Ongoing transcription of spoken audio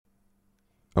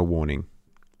A warning.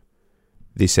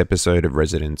 This episode of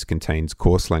Residence contains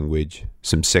coarse language,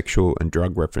 some sexual and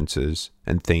drug references,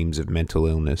 and themes of mental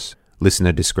illness.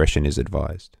 Listener discretion is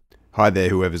advised. Hi there,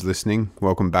 whoever's listening.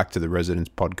 Welcome back to the Residence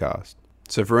podcast.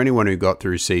 So for anyone who got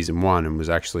through season 1 and was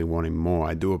actually wanting more,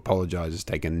 I do apologise it's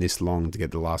taken this long to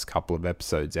get the last couple of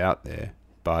episodes out there,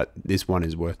 but this one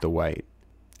is worth the wait.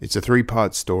 It's a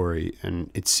 3-part story, and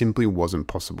it simply wasn't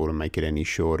possible to make it any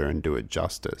shorter and do it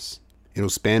justice. It'll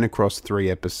span across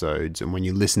 3 episodes, and when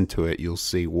you listen to it, you'll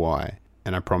see why.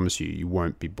 And I promise you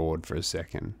won't be bored for a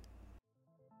second.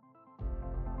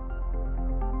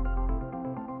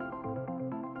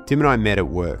 Tim and I met at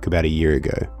work about a year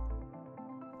ago.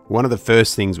 One of the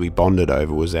first things we bonded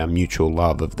over was our mutual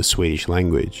love of the Swedish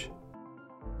language.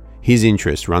 His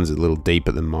interest runs a little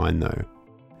deeper than mine though,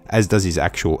 as does his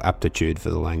actual aptitude for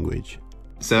the language.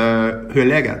 Så, hur är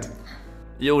läget?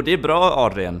 Jo, det är bra,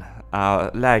 Adrian.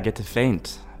 Läget är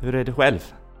fint. Hur är det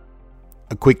själv?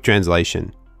 A quick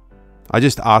translation. I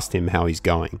just asked him how he's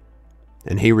going,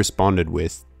 and he responded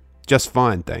with, "Just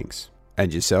fine, thanks.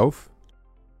 And yourself?"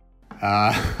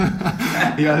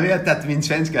 Jag vet att min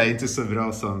svenska är inte så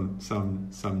bra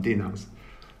som din.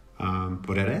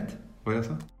 Var det rätt? Vad jag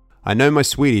sa? I know my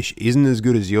Swedish isn't as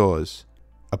good as yours.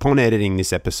 Upon editing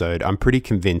this episode, I'm pretty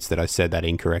convinced that I said that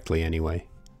incorrectly anyway.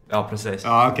 Ja, precis.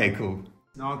 Okej, cool.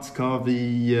 Snart ska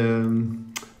vi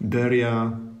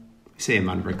börja... Ser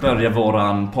man record? Börja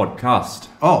våran podcast.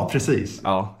 Precis.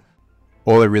 Ja.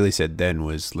 All I really said then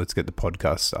was, let's get the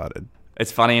podcast started.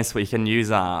 It's funny as we can use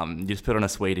just put on a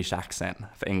Swedish accent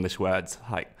for English words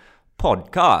like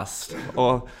podcast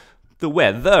or the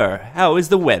weather. How is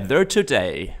the weather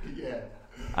today?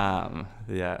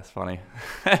 Yeah, it's funny.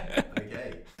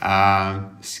 Okej.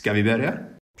 Ska vi börja?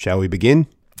 Shall we begin?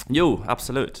 Jo,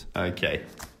 absolut. Okej.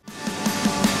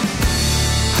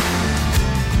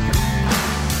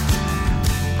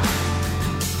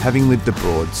 Having lived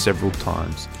abroad several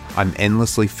times, I'm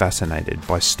endlessly fascinated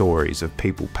by stories of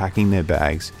people packing their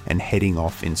bags and heading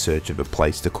off in search of a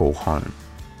place to call home,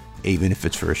 even if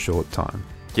it's for a short time.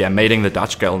 Yeah, meeting the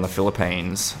Dutch girl in the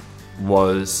Philippines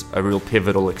was a real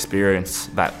pivotal experience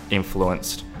that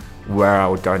influenced where I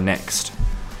would go next.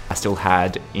 I still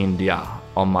had India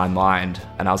on my mind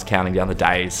and I was counting down the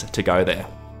days to go there.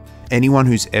 Anyone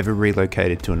who's ever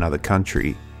relocated to another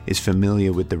country is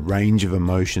familiar with the range of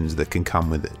emotions that can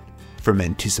come with it, from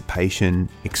anticipation,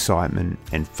 excitement,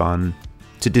 and fun,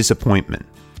 to disappointment,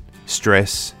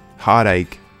 stress,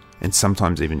 heartache, and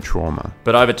sometimes even trauma.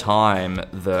 But over time,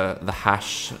 the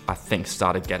hash, I think,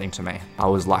 started getting to me. I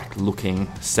was like looking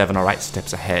 7 or 8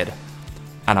 steps ahead,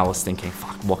 and I was thinking,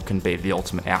 fuck, what can be the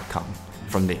ultimate outcome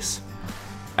from this?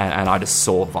 And I just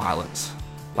saw violence.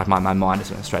 Like my mind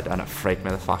just went straight down and it freaked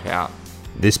me the fuck out.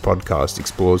 This podcast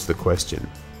explores the question,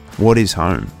 what is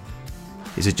home?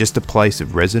 Is it just a place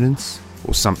of residence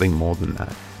or something more than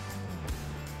that?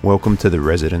 Welcome to the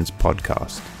Residence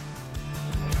Podcast.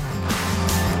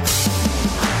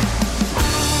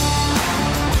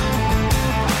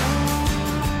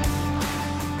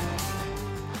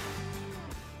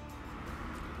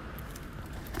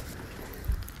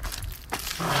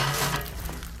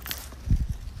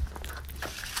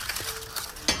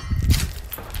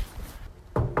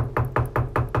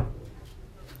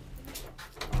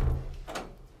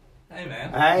 Hey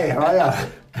man. Hey, how are ya?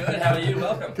 Good, how are you?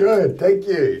 Welcome. Good, thank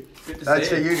you. Good to That's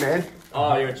see for you. you, man.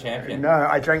 Oh, you're a champion. No,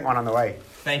 I drank one on the way.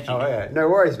 Thank you. Oh, yeah. No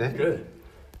worries, man. Good.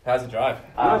 How's the drive?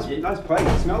 Nice place.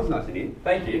 It smells nice in here.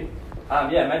 Thank you.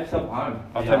 Yeah, make yourself home.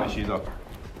 I'll take my shoes off.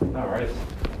 No worries.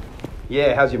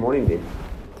 Yeah, how's your morning been?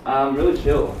 Really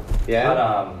chill. Yeah?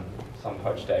 Had some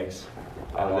poached eggs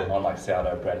Oh, good. on like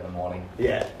sourdough bread in the morning.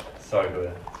 Yeah. So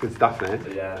good. Good stuff, man.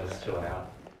 So yeah, just chilling out.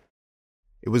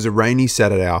 It was a rainy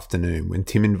Saturday afternoon when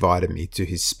Tim invited me to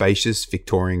his spacious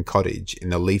Victorian cottage in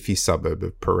the leafy suburb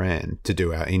of Paran to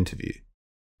do our interview.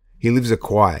 He lives a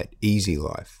quiet, easy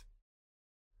life.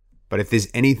 But if there's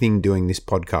anything doing this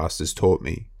podcast has taught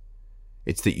me,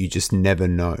 it's that you just never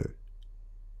know.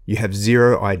 You have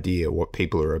zero idea what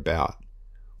people are about,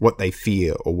 what they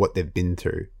fear or what they've been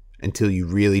through, until you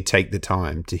really take the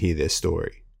time to hear their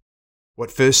story.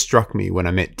 What first struck me when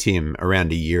I met Tim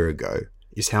around a year ago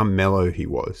is how mellow he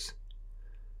was.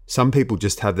 Some people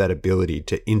just have that ability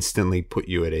to instantly put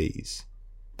you at ease,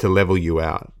 to level you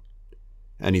out.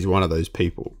 And he's one of those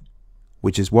people,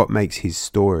 which is what makes his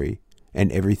story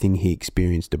and everything he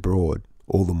experienced abroad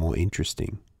all the more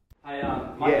interesting. Hey,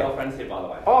 my girlfriend's here, by the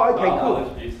way. Oh, okay, So cool. I'll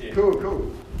introduce you.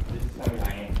 Cool. This is how we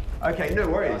hang in. Okay, no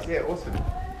worries. Yeah, awesome.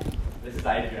 This is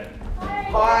Adrian.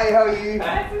 Hi, how are you?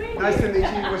 Nice to meet you. Nice to meet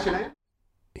you. What's your name?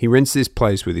 He rents this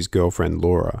place with his girlfriend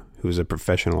Laura, who is a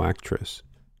professional actress.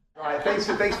 All right, thanks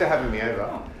for having me over.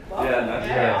 Well, I'll get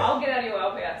out of your way.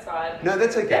 I'll be outside. No,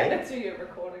 that's okay. That's who you're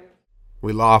recording.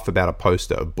 We laugh about a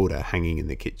poster of Buddha hanging in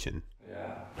the kitchen.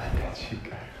 That you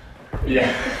go.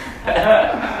 Yeah.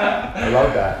 I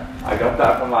love that. I got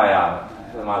that from my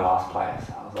last place.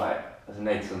 I was like, I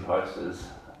need some posters,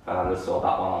 and I just saw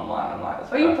that one online. I'm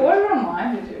like, Oh, you bought it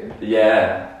online, did you?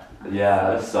 Yeah.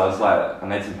 So I was like, I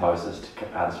need some posters to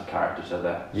add some character to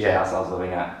the house I was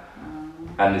living at.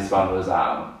 And this one was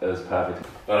it was perfect.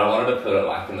 But I wanted to put it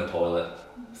like in the toilet.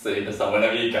 So you just like,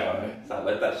 whenever you go, it's like,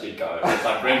 let that shit go. It's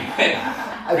like, bring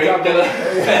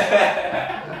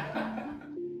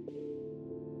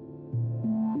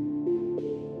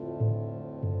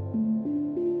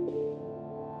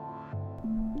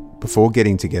Before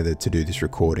getting together to do this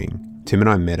recording, Tim and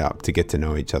I met up to get to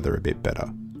know each other a bit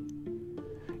better.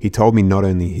 He told me not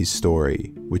only his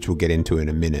story, which we'll get into in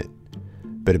a minute,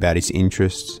 but about his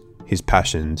interests, his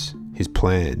passions, his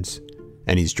plans,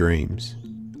 and his dreams,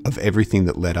 of everything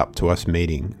that led up to us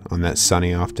meeting on that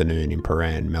sunny afternoon in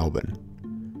Prahran, Melbourne.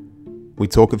 We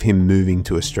talk of him moving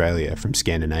to Australia from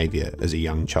Scandinavia as a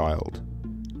young child,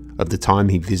 of the time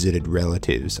he visited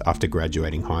relatives after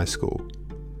graduating high school.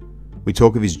 We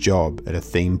talk of his job at a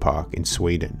theme park in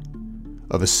Sweden,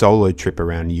 of a solo trip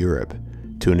around Europe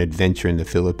to an adventure in the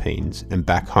Philippines and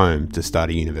back home to start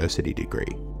a university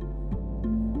degree.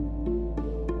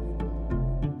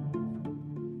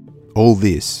 All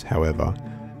this, however,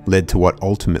 led to what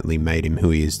ultimately made him who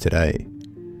he is today,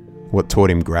 what taught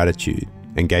him gratitude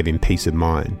and gave him peace of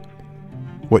mind,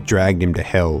 what dragged him to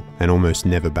hell and almost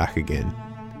never back again.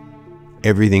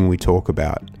 Everything we talk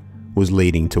about was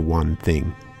leading to one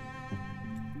thing: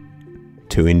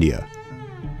 to India.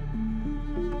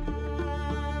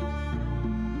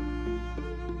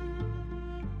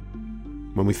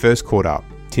 When we first caught up,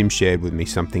 Tim shared with me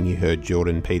something he heard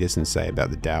Jordan Peterson say about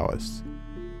the Taoists.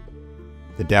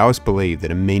 The Taoists believe that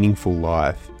a meaningful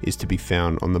life is to be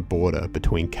found on the border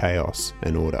between chaos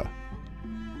and order.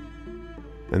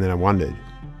 And then I wondered,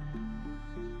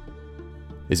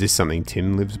 is this something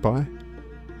Tim lives by?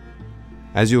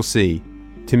 As you'll see,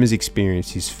 Tim has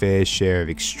experienced his fair share of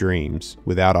extremes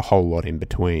without a whole lot in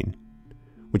between,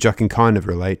 which I can kind of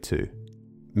relate to.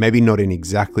 Maybe not in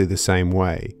exactly the same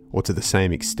way or to the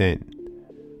same extent,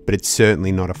 but it's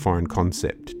certainly not a foreign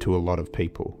concept to a lot of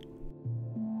people.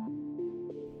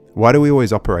 Why do we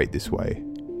always operate this way?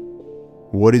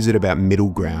 What is it about middle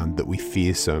ground that we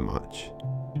fear so much?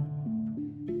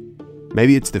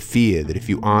 Maybe it's the fear that if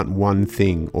you aren't one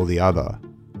thing or the other,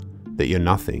 that you're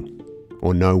nothing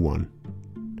or no one.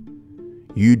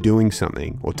 You doing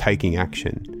something or taking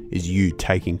action is you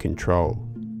taking control.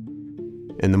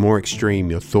 And the more extreme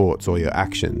your thoughts or your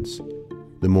actions,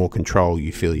 the more control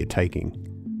you feel you're taking.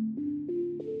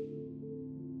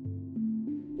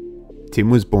 Tim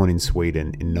was born in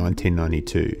Sweden in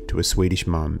 1992 to a Swedish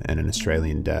mum and an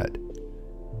Australian dad.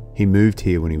 He moved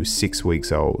here when he was 6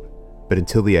 weeks old, but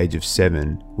until the age of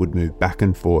 7 would move back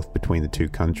and forth between the two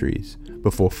countries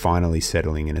before finally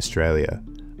settling in Australia,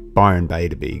 Byron Bay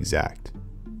to be exact,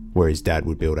 where his dad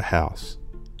would build a house.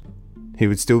 He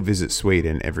would still visit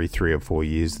Sweden every 3 or 4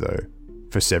 years though,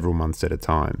 for several months at a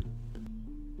time.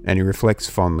 And he reflects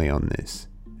fondly on this,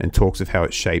 and talks of how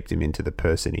it shaped him into the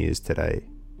person he is today.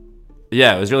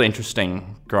 Yeah, it was really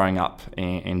interesting growing up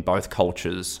in both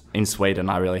cultures. In Sweden,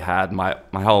 I really had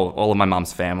all of my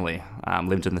mum's family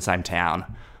lived in the same town.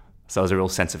 So there was a real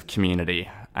sense of community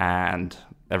and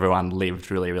everyone lived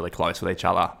really, really close with each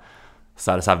other.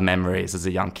 So I just have memories as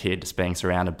a young kid just being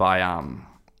surrounded by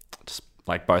just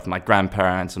like both my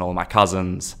grandparents and all my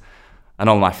cousins, and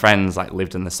all my friends like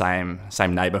lived in the same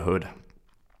neighbourhood.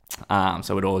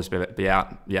 So we'd always be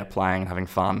out, playing and having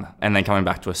fun. And then coming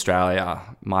back to Australia,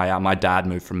 my dad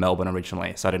moved from Melbourne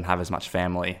originally, so I didn't have as much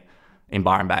family in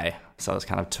Byron Bay. So it was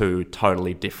kind of two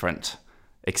totally different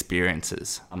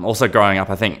experiences. Also growing up,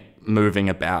 I think moving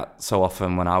about so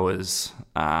often when I was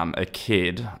a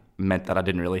kid meant that I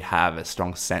didn't really have a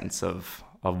strong sense of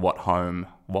what home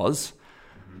was,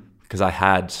 because I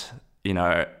had,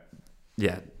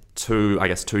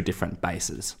 two different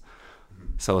bases.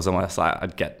 So it was almost like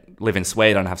I'd live in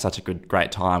Sweden and have such a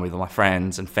great time with all my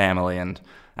friends and family and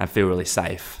feel really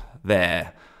safe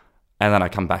there. And then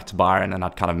I'd come back to Byron and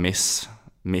I'd kind of miss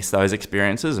those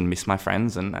experiences and miss my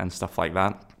friends and stuff like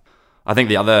that. I think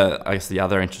the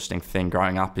other interesting thing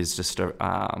growing up is just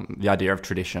the idea of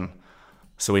tradition.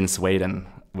 So in Sweden,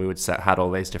 we had all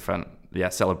these different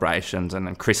celebrations, and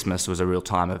then Christmas was a real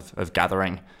time of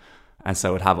gathering. And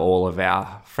so we'd have all of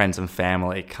our friends and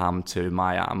family come to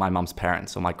my mum's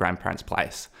parents or my grandparents'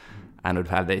 place, and we'd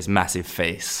have these massive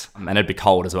feasts. And it'd be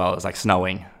cold as well. It was like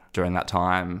snowing during that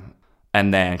time.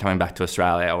 And then coming back to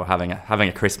Australia or having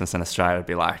a Christmas in Australia would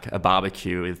be like a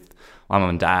barbecue with my mum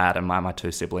and dad and my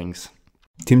two siblings.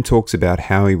 Tim talks about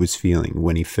how he was feeling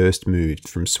when he first moved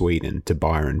from Sweden to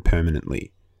Byron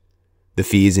permanently, the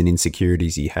fears and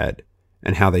insecurities he had,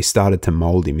 and how they started to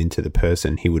mould him into the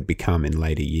person he would become in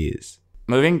later years.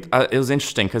 Moving, it was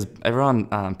interesting because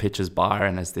everyone pictures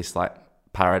Byron as this like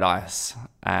paradise,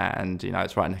 and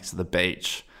it's right next to the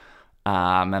beach,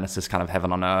 and it's just kind of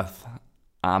heaven on earth.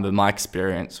 But my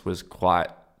experience was quite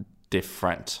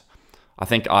different. I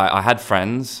think I had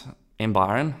friends in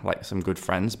Byron, like some good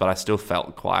friends, but I still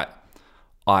felt quite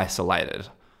isolated,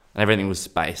 and everything was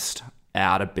spaced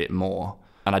out a bit more,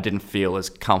 and I didn't feel as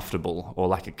comfortable or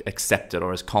like accepted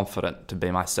or as confident to be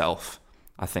myself,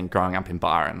 I think, growing up in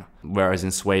Byron. Whereas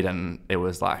in Sweden, it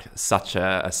was like such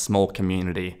a small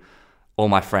community. All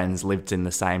my friends lived in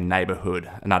the same neighborhood,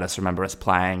 and I just remember us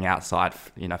playing outside,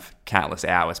 for countless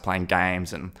hours, playing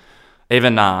games, and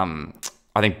even I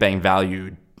think being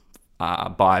valued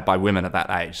by women at that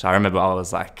age. So I remember I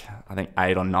was like, I think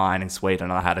 8 or 9 in Sweden,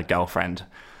 and I had a girlfriend.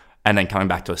 And then coming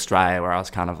back to Australia, where I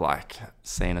was kind of like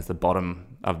seen as the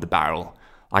bottom of the barrel,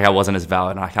 like I wasn't as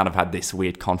valued, and I kind of had this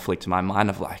weird conflict in my mind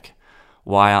of like,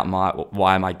 why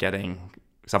am I getting?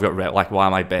 So I've got like, why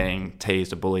am I being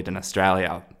teased or bullied in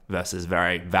Australia versus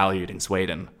very valued in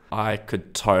Sweden? I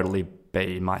could totally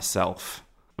be myself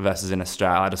versus in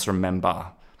Australia. I just remember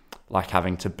like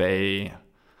having to be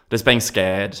just being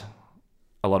scared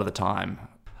a lot of the time.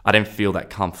 I didn't feel that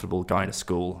comfortable going to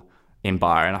school in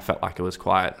Byron. I felt like it was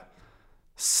quite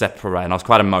separate, and I was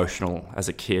quite emotional as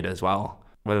a kid as well,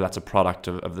 whether that's a product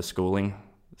of the schooling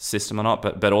system or not,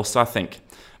 but also I think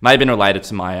may have been related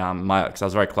to my because I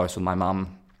was very close with my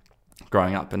mum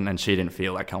growing up, and she didn't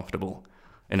feel that comfortable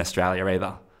in Australia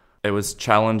either. It was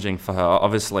challenging for her,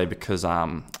 obviously, because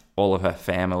all of her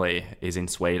family is in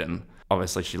Sweden.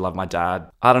 Obviously, she loved my dad.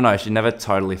 I don't know, she never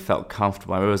totally felt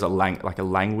comfortable. Maybe it was a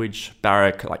language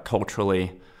barrier, like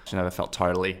culturally. She never felt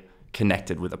totally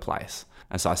connected with the place.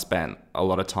 And so I spent a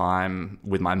lot of time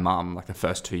with my mum, like the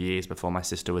first 2 years before my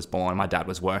sister was born. My dad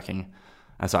was working.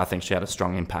 And so I think she had a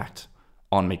strong impact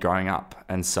on me growing up.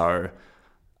 And so,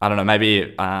 I don't know,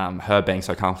 maybe her being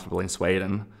so comfortable in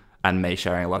Sweden and me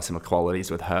sharing a lot of similar qualities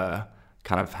with her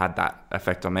kind of had that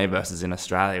effect on me, versus in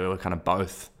Australia, we were kind of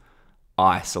both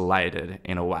isolated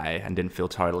in a way and didn't feel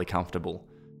totally comfortable.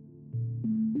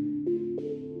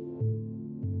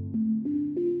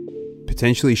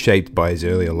 Potentially shaped by his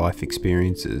earlier life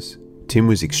experiences, Tim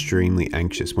was extremely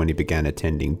anxious when he began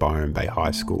attending Byron Bay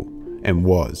High School, and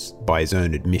was, by his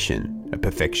own admission, a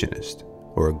perfectionist,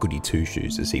 or a goody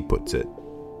two-shoes as he puts it.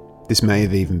 This may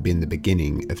have even been the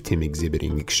beginning of Tim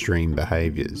exhibiting extreme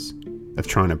behaviours, of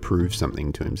trying to prove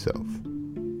something to himself,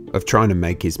 of trying to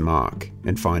make his mark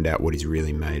and find out what he's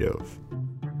really made of.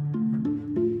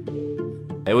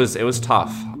 It was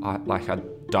tough. I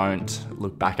don't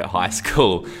look back at high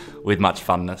school with much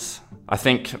funness. I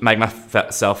think make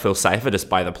myself feel safer just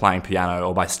by either playing piano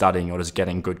or by studying or just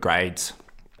getting good grades.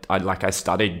 I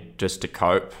studied just to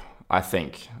cope, I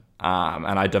think,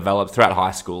 and I developed throughout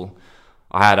high school.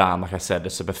 I had, like I said,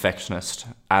 just a perfectionist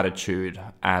attitude,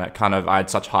 and I had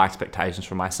such high expectations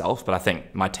for myself, but I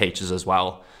think my teachers as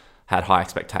well had high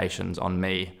expectations on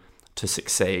me to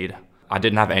succeed. I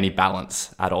didn't have any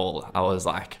balance at all. I was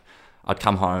like, I'd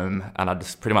come home and I'd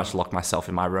just pretty much lock myself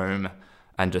in my room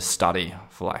and just study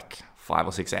for like 5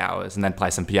 or 6 hours, and then play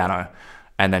some piano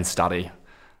and then study.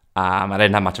 I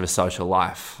didn't have much of a social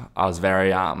life. I was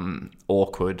very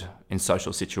awkward in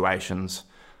social situations.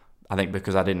 I think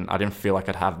because I didn't feel like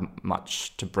I'd have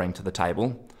much to bring to the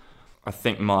table. I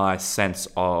think my sense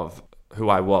of who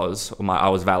I was, I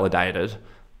was validated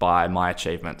by my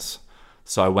achievements.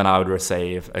 So when I would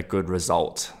receive a good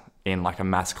result in like a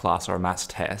maths class or a maths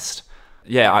test,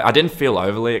 I didn't feel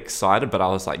overly excited, but I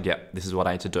was like, yeah, this is what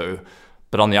I need to do.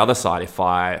 But on the other side, if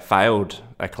I failed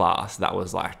a class, that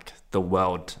was like the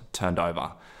world turned over.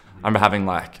 I remember having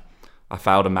I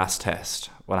failed a maths test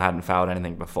when I hadn't failed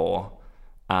anything before.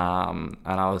 And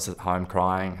I was at home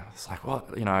crying. It's like, what?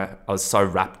 I was so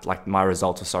wrapped, my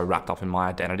results were so wrapped up in my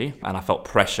identity, and I felt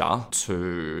pressure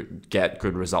to get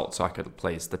good results so I could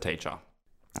please the teacher.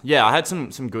 Yeah, I had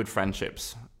some good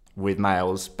friendships with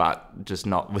males, but just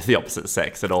not with the opposite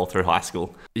sex at all through high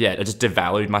school. Yeah, I just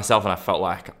devalued myself, and I felt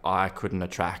like I couldn't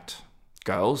attract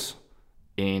girls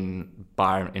in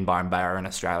Byron Bay or in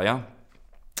Australia.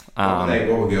 What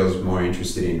were girls more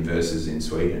interested in versus in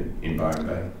Sweden, in Byron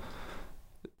Bay?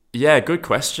 Yeah, good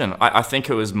question. I think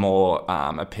it was more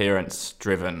appearance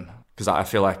driven, because I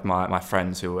feel like my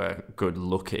friends who were good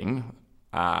looking,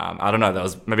 I don't know, there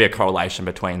was maybe a correlation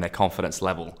between their confidence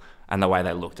level and the way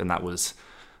they looked, and that was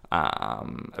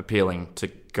appealing to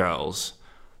girls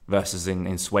versus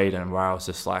in Sweden, where I was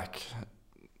just like,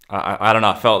 I don't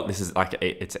know, I felt this is like,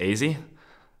 it's easy.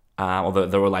 Or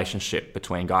the relationship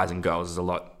between guys and girls is a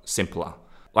lot simpler.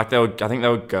 Like I think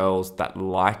there were girls that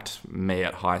liked me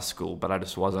at high school, but I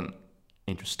just wasn't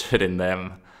interested in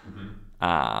them.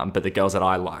 Mm-hmm. But the girls that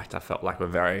I liked, I felt like were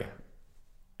very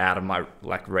out of my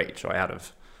reach, or out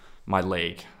of my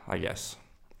league, I guess.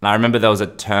 And I remember there was a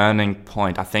turning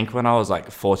point, I think when I was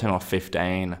 14 or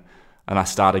 15, and I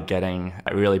started getting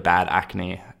really bad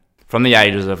acne. From the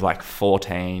ages of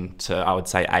 14 to, I would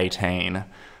say, 18,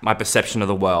 my perception of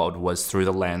the world was through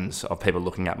the lens of people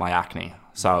looking at my acne.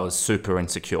 So I was super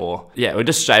insecure. Yeah, it would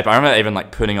just shape. I remember even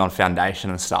putting on foundation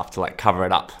and stuff to cover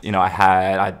it up. I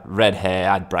had red hair,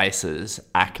 I had braces,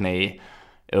 acne.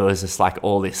 It was just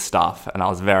all this stuff. And I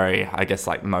was very, I guess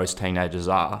most teenagers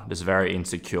are, just very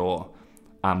insecure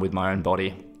with my own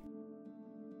body.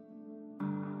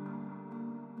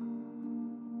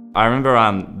 I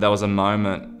remember there was a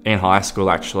moment in high school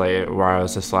actually where I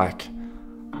was just I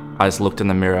just looked in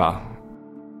the mirror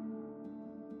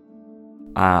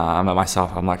at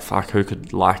myself. I'm like, fuck, who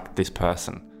could like this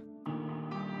person?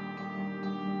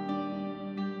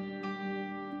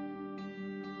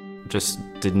 Just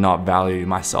did not value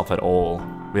myself at all.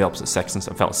 The opposite sex and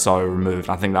stuff felt so removed.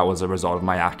 I think that was a result of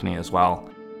my acne as well.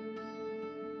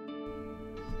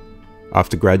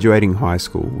 After graduating high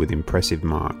school with impressive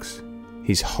marks,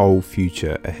 his whole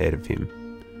future ahead of him,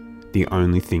 the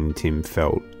only thing Tim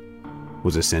felt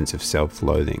was a sense of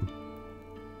self-loathing,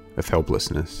 of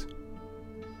helplessness,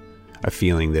 a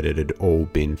feeling that it had all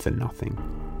been for nothing.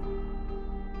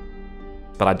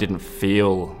 But I didn't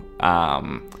feel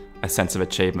a sense of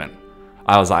achievement.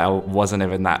 I wasn't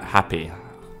even that happy.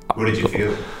 What did you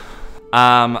feel?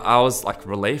 I was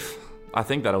relief. I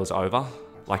think that it was over.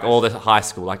 All the high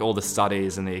school, all the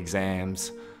studies and the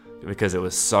exams, because it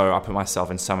was I put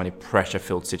myself in so many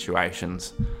pressure-filled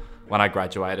situations. When I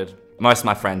graduated, most of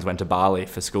my friends went to Bali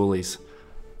for schoolies,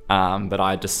 but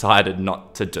I decided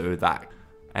not to do that.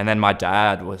 And then my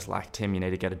dad was like, Tim, you need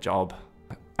to get a job.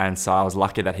 And so I was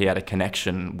lucky that he had a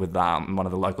connection with one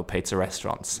of the local pizza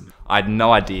restaurants. I had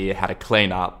no idea how to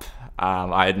clean up.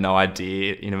 I had no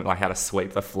idea, how to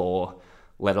sweep the floor,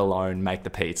 let alone make the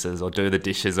pizzas or do the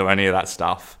dishes or any of that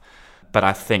stuff. But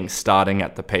I think starting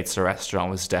at the pizza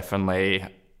restaurant was definitely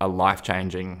a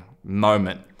life-changing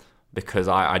moment, because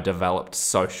I developed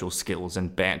social skills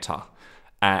and banter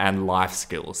and life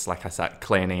skills, like I said,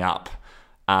 cleaning up,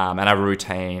 and a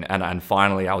routine. And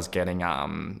finally I was getting,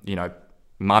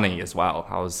 money as well.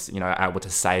 I was, able to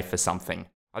save for something.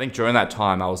 I think during that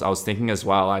time I was thinking as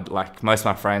well, most of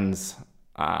my friends,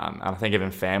 and I think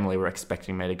even family, were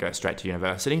expecting me to go straight to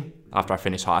university after I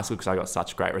finished high school because I got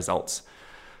such great results.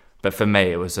 But for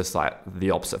me, it was just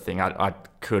the opposite thing. I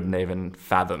couldn't even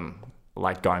fathom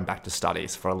going back to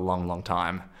studies for a long, long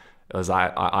time. It was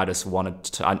I just wanted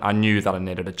to, I knew that I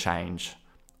needed a change.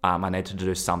 I needed to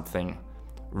do something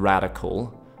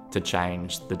radical to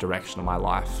change the direction of my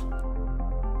life.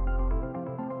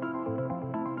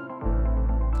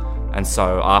 And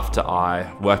so after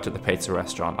I worked at the pizza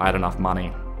restaurant, I had enough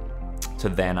money to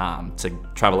then to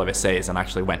travel overseas, and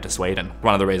actually went to Sweden.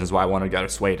 One of the reasons why I wanted to go to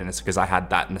Sweden is because I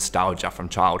had that nostalgia from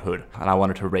childhood, and I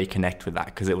wanted to reconnect with that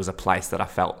because it was a place that I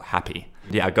felt happy.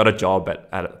 Yeah, I got a job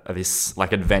at this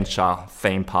adventure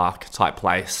theme park type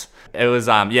place. It was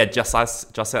just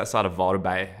outside of Valder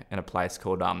Bay, in a place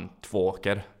called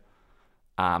Tvorker,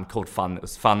 called Fun. It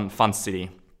was Fun City.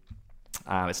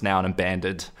 It's now an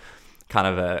abandoned kind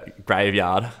of a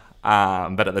graveyard,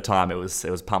 but at the time it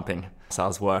was pumping. So I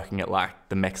was working at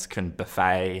the Mexican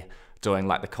buffet, doing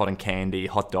the cotton candy,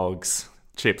 hot dogs,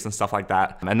 chips and stuff like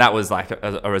that. And that was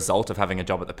a result of having a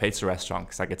job at the pizza restaurant,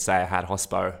 because I could say I had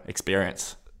hospo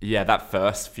experience. Yeah, that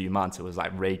first few months it was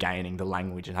regaining the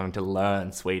language and having to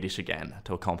learn Swedish again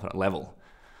to a competent level.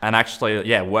 And actually,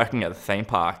 yeah, working at the theme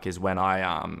park is when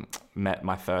I met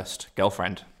my first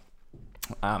girlfriend.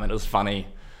 And it was funny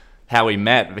how we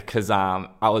met, because I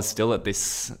was still at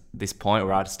this point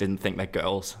where I just didn't think that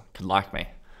girls could like me.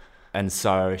 And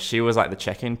so she was the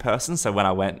check-in person. So when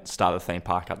I went to start the theme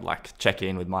park, I'd check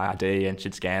in with my ID and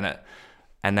she'd scan it.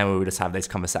 And then we would just have these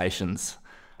conversations.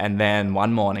 And then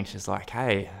one morning she's like,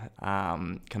 hey,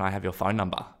 can I have your phone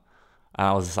number? And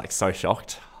I was just so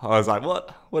shocked. I was like,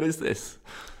 what is this?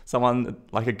 Someone,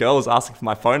 a girl was asking for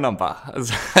my phone number. I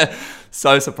was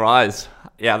so surprised.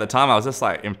 Yeah, at the time I was just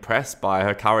impressed by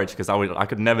her courage, because I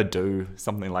could never do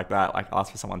something like that,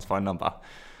 ask for someone's phone number.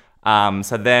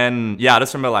 So then, yeah, I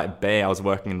just remember I was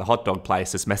working in the hot dog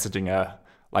place, just messaging her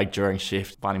during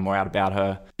shift, finding more out about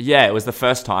her. Yeah, it was the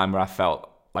first time where I felt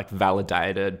like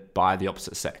validated by the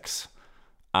opposite sex.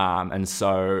 And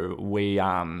so we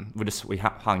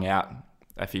hung out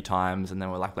a few times, and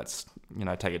then we're like, let's, you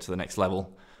know, take it to the next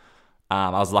level. I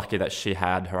was lucky that she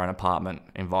had her own apartment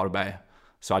in Voda Bay,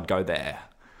 so I'd go there.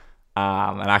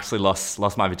 And I actually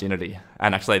lost my virginity.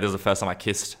 And actually, this was the first time I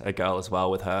kissed a girl as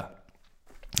well with her.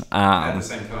 At the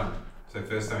same time. So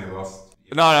first time you lost.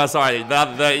 No, sorry.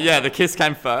 The kiss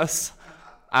came first.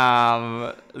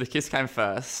 The kiss came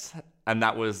first, and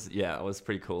that was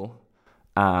pretty cool.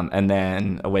 And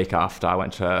then a week after, I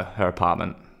went to her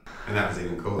apartment. And that was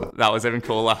even cooler. That was even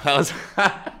cooler.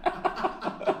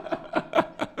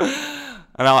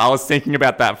 And I was thinking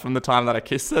about that from the time that I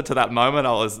kissed her to that moment.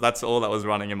 That's all that was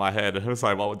running in my head. It was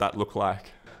like, what would that look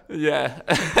like? Yeah.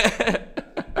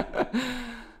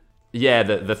 Yeah,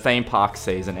 the theme park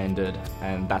season ended,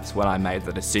 and that's when I made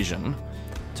the decision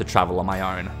to travel on my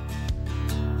own.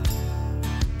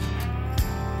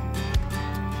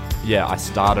 Yeah, I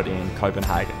started in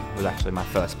Copenhagen. It was actually my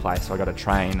first place. So I got a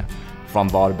train from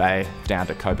Voda Bay down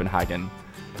to Copenhagen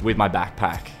with my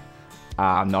backpack,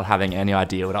 not having any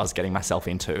idea what I was getting myself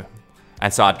into.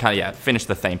 And so I'd kind of, finish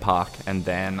the theme park, and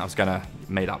then I was going to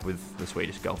meet up with the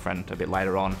Swedish girlfriend a bit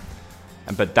later on.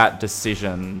 But that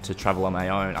decision to travel on my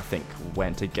own, I think,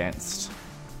 went against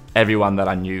everyone that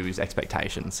I knew's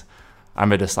expectations. I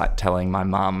remember just like telling my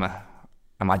mum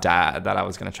and my dad that I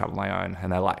was going to travel on my own,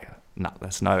 and they're like, no,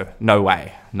 there's no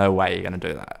way you're going to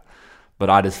do that. But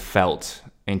I just felt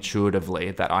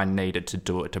intuitively that I needed to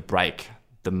do it to break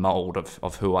the mold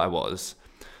of who I was.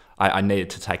 I needed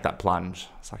to take that plunge.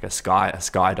 It's like a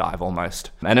skydive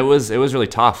almost. And it was really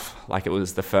tough. Like, it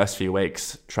was the first few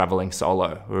weeks traveling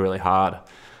solo were really hard.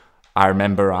 I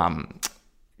remember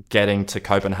getting to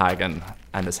Copenhagen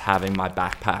and just having my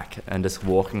backpack and just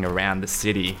walking around the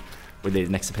city with these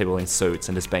next to people in suits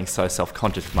and just being so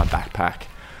self-conscious with my backpack,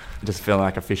 just feeling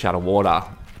like a fish out of water.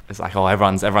 It's like, oh,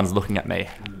 everyone's looking at me.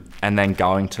 And then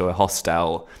going to a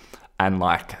hostel and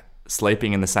like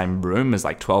sleeping in the same room as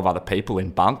like 12 other people in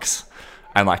bunks,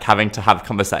 and like having to have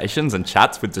conversations and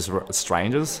chats with just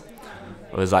strangers.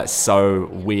 It was like so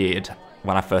weird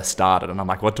when I first started, and I'm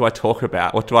like, what do I talk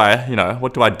about? What do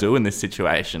I do in this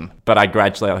situation? But I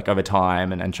gradually, like over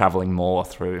time and traveling more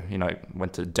through,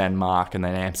 went to Denmark and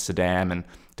then Amsterdam and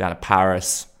down to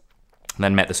Paris, and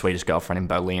then met the Swedish girlfriend in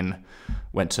Berlin,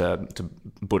 went to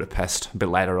Budapest a bit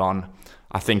later on.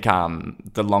 I think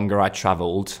the longer I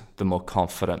traveled, the more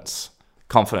confidence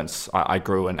I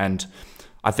grew, and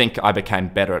I think I became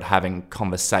better at having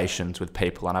conversations with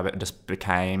people, and I just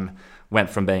went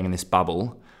from being in this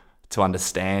bubble to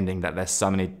understanding that there's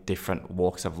so many different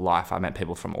walks of life. I met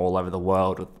people from all over the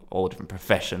world with all different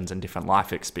professions and different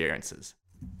life experiences.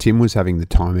 Tim was having the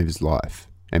time of his life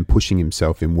and pushing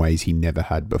himself in ways he never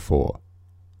had before.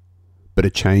 But a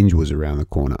change was around the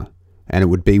corner, and it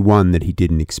would be one that he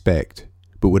didn't expect,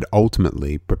 but would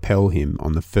ultimately propel him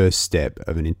on the first step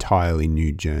of an entirely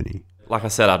new journey. Like I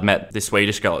said, I'd met this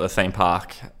Swedish girl at the theme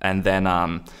park, and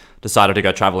then decided to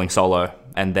go traveling solo.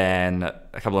 And then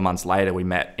a couple of months later, we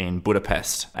met in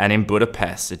Budapest. And in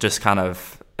Budapest, it just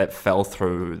it fell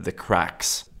through the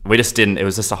cracks. It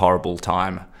was just a horrible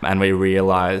time. And we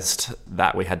realized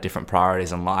that we had different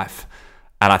priorities in life.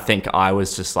 And I think I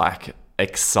was just like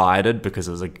excited because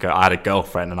I had a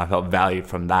girlfriend, and I felt valued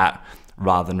from that,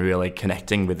 rather than really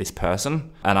connecting with this person.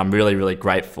 And I'm really, really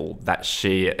grateful that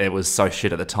it was so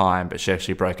shit at the time, but she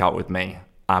actually broke up with me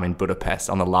in Budapest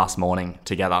on the last morning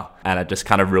together, and it just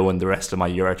kind of ruined the rest of my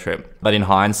Euro trip. But in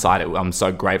hindsight, I'm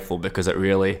so grateful, because it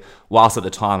really, whilst at the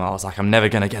time I was like, I'm never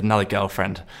going to get another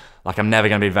girlfriend, like I'm never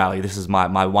going to be valued, this is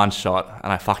my one shot,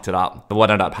 and I fucked it up. But what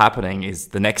ended up happening is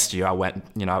the next year I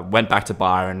went back to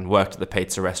Byron, worked at the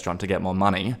pizza restaurant to get more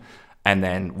money, and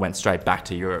then went straight back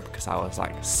to Europe because I was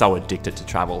like so addicted to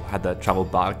travel, had the travel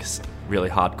bugs really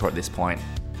hardcore at this point.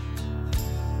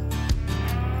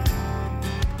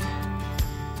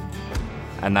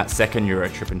 And that second Euro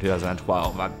trip in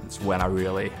 2012, it's when I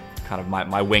really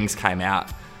my wings came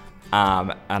out.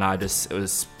 And it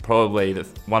was probably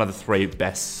one of the 3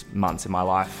 best months in my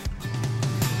life.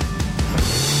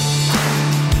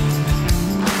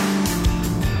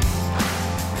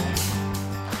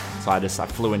 So I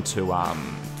flew into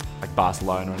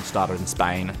Barcelona and started in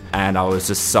Spain, and I was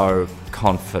just so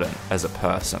confident as a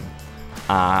person.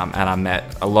 And I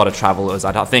met a lot of travelers.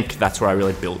 I think that's where I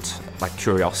really built like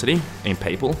curiosity in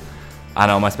people,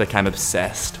 and I almost became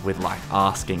obsessed with like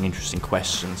asking interesting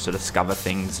questions to discover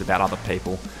things about other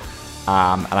people.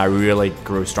 And I really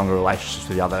grew stronger relationships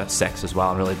with the other sex as well,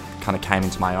 and really kind of came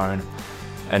into my own.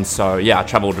 And so I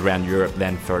traveled around Europe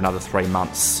then for another 3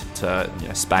 months to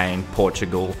Spain,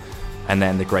 Portugal, and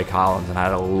then the Greek islands, and I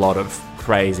had a lot of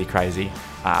crazy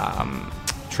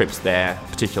trips there,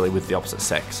 particularly with the opposite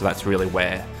sex. So that's really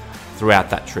where, throughout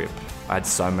that trip, I had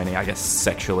so many, I guess,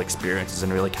 sexual experiences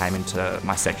and really came into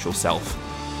my sexual self.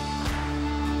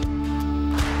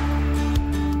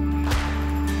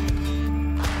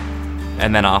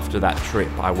 And then after that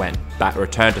trip, I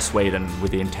returned to Sweden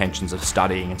with the intentions of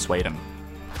studying in Sweden.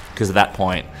 Because at that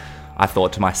point, I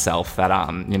thought to myself that,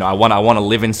 I want to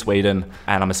live in Sweden,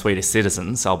 and I'm a Swedish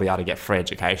citizen, so I'll be able to get free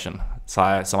education.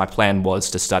 So my plan was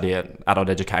to study adult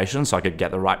education so I could get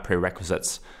the right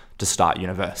prerequisites to start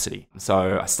university.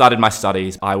 So I started my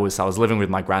studies. I was living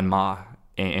with my grandma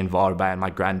in Varberg, and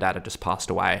my granddad had just passed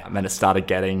away. And then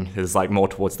it was like more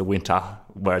towards the winter,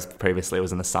 whereas previously it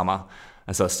was in the summer.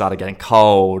 And so it started getting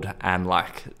cold and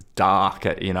like dark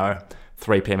at,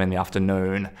 3 p.m. in the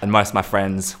afternoon. And most of my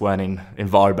friends weren't in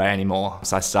Varberg anymore.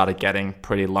 So I started getting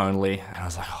pretty lonely. And I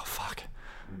was like, oh, fuck,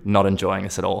 not enjoying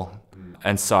this at all.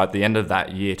 And so at the end of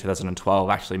that year, 2012,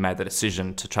 I actually made the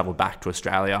decision to travel back to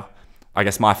Australia. I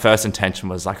guess my first intention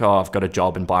was like, oh, I've got a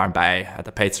job in Byron Bay at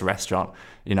the pizza restaurant.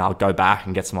 I'll go back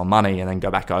and get some more money and then go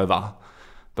back over.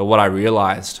 But what I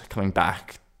realized coming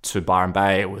back to Byron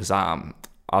Bay was I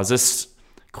was just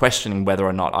questioning whether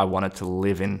or not I wanted to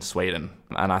live in Sweden.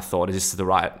 And I thought, is this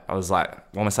I was like,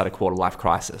 almost at a quarter life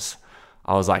crisis.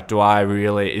 I was like, do I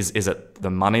really, is it the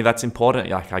money that's important?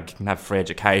 Like I can have free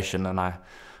education and I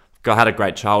had a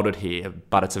great childhood here,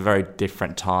 but it's a very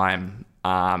different time.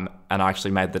 And I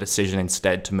actually made the decision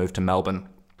instead to move to Melbourne.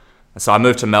 So I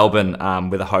moved to Melbourne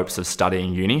with the hopes of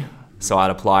studying uni. So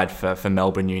I'd applied for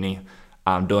Melbourne Uni,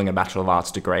 doing a Bachelor of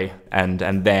Arts degree. And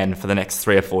then for the next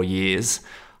 3 or 4 years,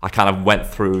 I kind of went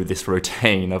through this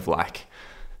routine of like,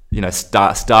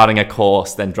 starting a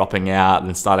course, then dropping out,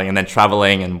 and then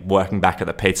traveling and working back at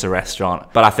the pizza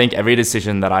restaurant. But I think every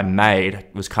decision that I made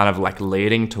was kind of like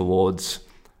leading towards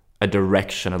a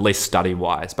direction, at least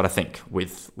study-wise, but I think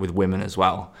with women as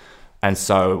well. And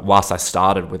so whilst I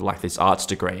started with like this arts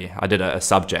degree, I did a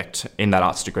subject in that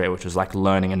arts degree, which was like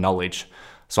learning and knowledge.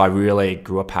 So I really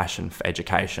grew a passion for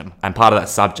education. And part of that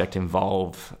subject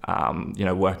involved,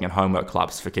 working at homework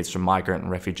clubs for kids from migrant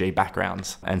and refugee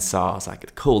backgrounds. And so I was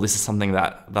like, cool, this is something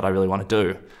that I really want to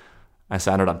do. And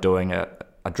so I ended up doing it.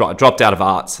 I dropped out of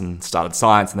arts and started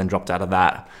science and then dropped out of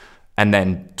that. And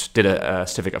then did a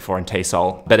certificate for in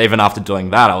TESOL. But even after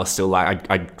doing that, I was still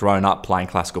like, I'd grown up playing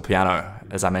classical piano,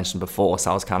 as I mentioned before.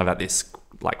 So I was kind of at this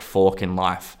like fork in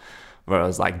life where I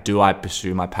was like, do I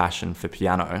pursue my passion for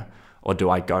piano or do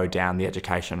I go down the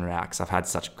education route? Because I've had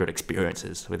such good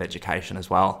experiences with education as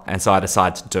well. And so I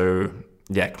decided to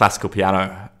do, classical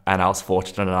piano. And I was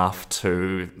fortunate enough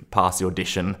to pass the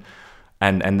audition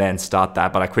and then start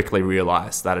that. But I quickly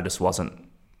realized that it just wasn't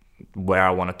where I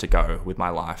wanted to go with my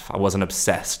life. I wasn't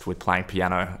obsessed with playing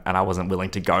piano and I wasn't willing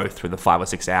to go through the 5 or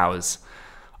 6 hours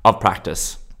of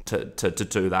practice to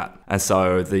do that. And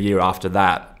so the year after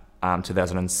that,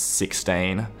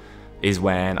 2016, is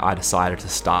when I decided to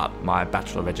start my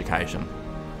Bachelor of Education.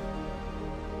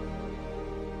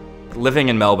 Living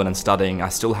in Melbourne and studying, I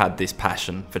still had this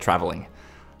passion for travelling.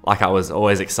 Like I was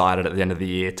always excited at the end of the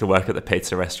year to work at the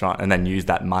pizza restaurant and then use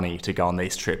that money to go on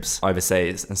these trips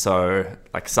overseas. And so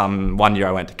one year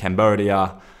I went to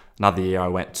Cambodia, another year I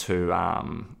went to, I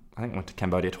went to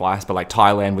Cambodia twice, but like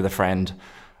Thailand with a friend.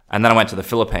 And then I went to the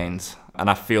Philippines. And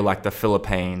I feel like the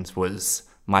Philippines was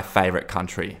my favourite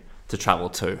country to travel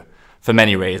to for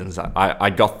many reasons. I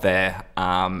got there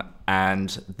and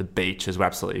the beaches were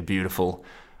absolutely beautiful,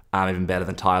 even better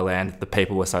than Thailand. The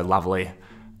people were so lovely.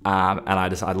 And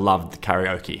I loved the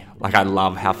karaoke. Like I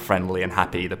love how friendly and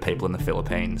happy the people in the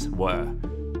Philippines were.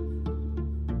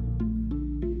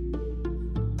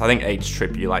 I think each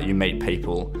trip you meet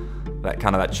people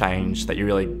that change, that you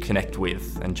really connect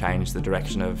with and change the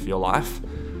direction of your life.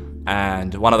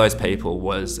 And one of those people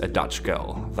was a Dutch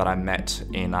girl that I met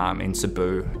in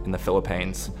Cebu in the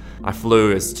Philippines. I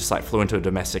flew into a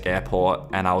domestic airport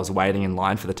and I was waiting in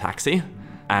line for the taxi.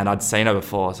 And I'd seen her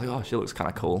before. I was like, oh, she looks kind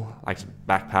of cool. Like,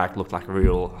 backpack, looked like a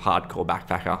real hardcore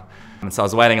backpacker. And so I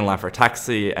was waiting in line for a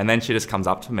taxi, and then she just comes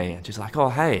up to me, and she's like, oh,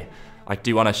 hey, do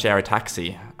you want to share a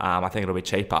taxi? I think it'll be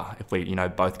cheaper if we,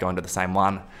 both go into the same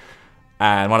one.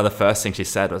 And one of the first things she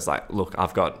said was like, look, I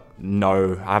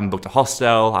haven't booked a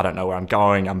hostel. I don't know where I'm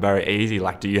going. I'm very easy.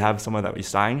 Like, do you have somewhere that we're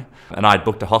staying? And I'd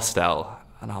booked a hostel,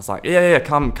 and I was like, yeah,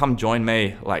 come join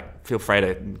me. Like, feel free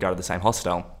to go to the same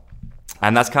hostel.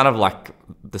 And that's kind of like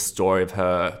the story of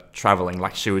her traveling.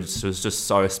 Like she was just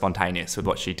so spontaneous with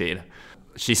what she did.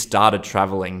 She started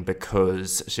traveling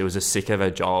because she was just sick of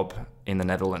her job in the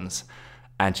Netherlands.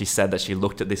 And she said that she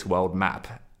looked at this world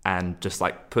map and just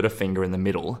like put a finger in the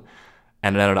middle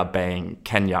And it ended up being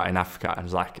Kenya in Africa. And it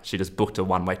was like, she just booked a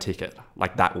one-way ticket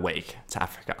like that week to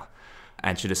Africa.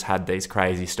 And she just had these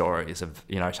crazy stories of,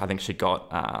 you know, I think she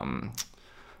got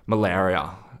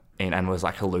malaria and was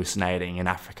like hallucinating in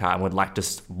Africa, and would like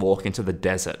just walk into the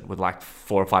desert with like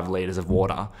 4 or 5 liters of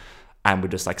water and would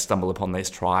just like stumble upon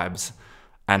these tribes.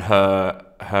 And her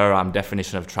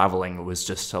definition of traveling was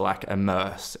just to like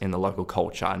immerse in the local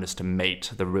culture and just to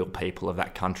meet the real people of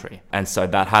that country. And so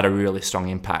that had a really strong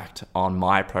impact on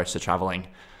my approach to traveling.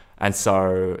 And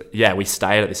so, yeah, we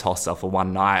stayed at this hostel for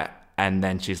one night, and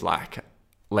then she's like,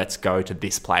 let's go to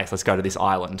this place, let's go to this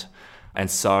island.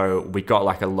 And so we got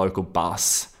like a local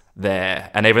bus there,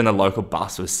 and even the local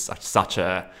bus was such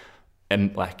a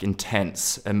like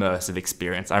intense, immersive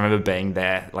experience. I remember being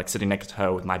there, like sitting next to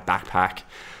her with my backpack,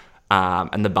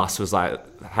 and the bus was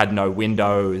like, had no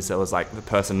windows. There was like, the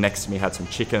person next to me had some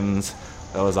chickens.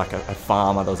 There was like a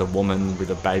farmer, there was a woman with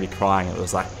a baby crying. It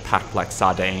was like packed like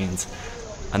sardines.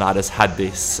 And I just had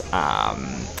this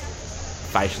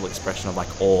facial expression of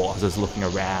like awe. I was just looking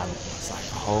around. It's like,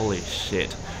 holy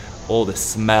shit. All the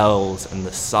smells and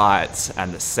the sights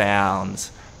and the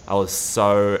sounds. I was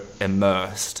so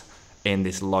immersed in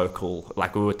this local,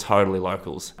 like we were totally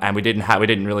locals, and we didn't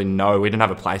really know, we didn't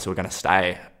have a place we were going to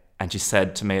stay. And she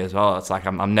said to me as well, it's like,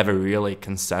 I'm never really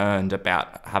concerned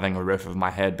about having a roof over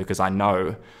my head, because I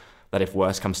know that if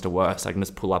worse comes to worse, I can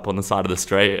just pull up on the side of the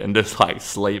street and just like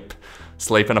sleep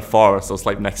in a forest, or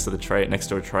sleep next to a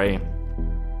tree.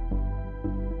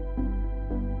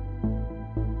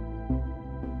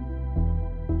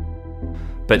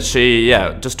 But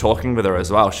just talking with her as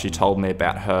well, she told me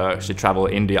about she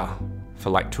traveled India for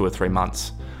like 2 or 3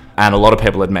 months. And a lot of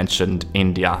people had mentioned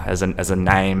India as a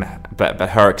name, but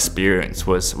her experience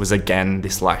was again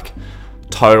this like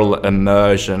total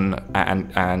immersion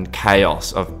and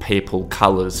chaos of people,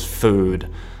 colours, food,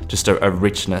 just a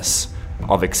richness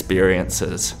of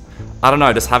experiences. I don't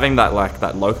know, just having that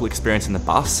local experience in the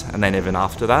bus, and then even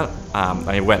after that,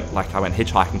 I went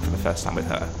hitchhiking for the first time with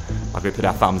her. Like we put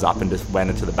our thumbs up and just went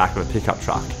into the back of a pickup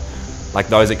truck. Like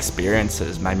those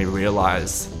experiences made me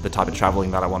realise the type of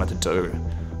travelling that I wanted to do.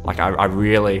 Like I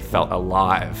really felt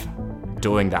alive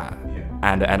doing that.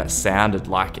 And it sounded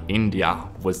like India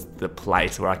was the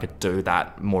place where I could do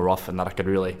that more often, that I could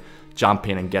really jump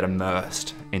in and get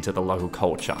immersed into the local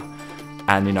culture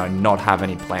and, you know, not have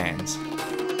any plans.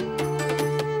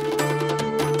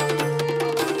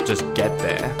 Just get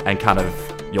there, and kind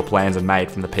of your plans are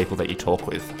made from the people that you talk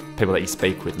with, people that you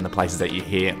speak with, and the places that you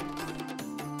hear.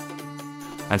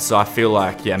 And so I feel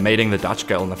like, meeting the Dutch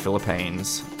girl in the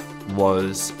Philippines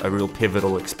was a real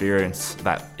pivotal experience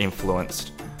that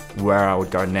influenced where I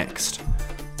would go next.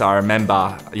 So I remember,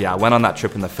 I went on that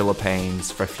trip in the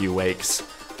Philippines for a few weeks,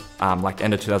 like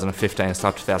end of 2015,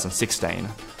 start of 2016.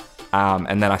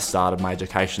 And then I started my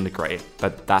education degree.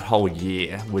 But that whole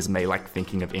year was me like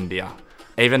thinking of India.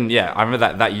 Even, I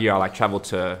remember that year I like traveled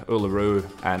to Uluru,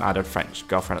 and I had a French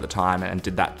girlfriend at the time, and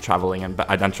did that traveling, but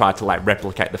I then tried to like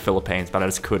replicate the Philippines, but I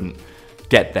just couldn't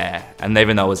get there. And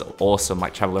even though it was awesome,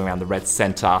 like traveling around the Red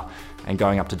Centre and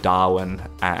going up to Darwin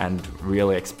and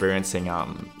really experiencing,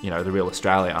 the real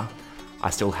Australia, I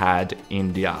still had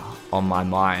India on my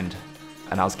mind,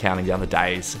 and I was counting down the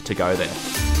days to go there.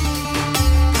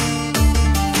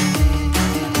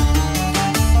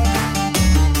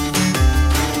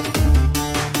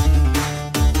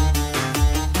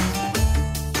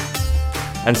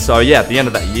 And so, at the end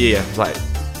of that year, it was like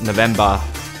November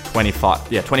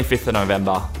 25th of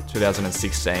November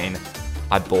 2016,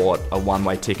 I bought a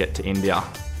one-way ticket to India,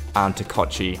 to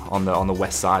Kochi on the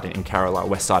west side in Kerala,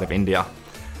 west side of India.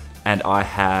 And I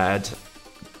had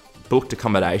booked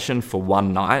accommodation for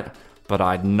one night, but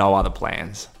I had no other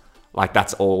plans. Like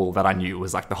that's all that I knew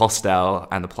was like the hostel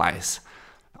and the place.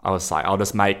 I was like,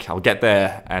 I'll get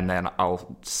there and then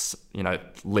I'll,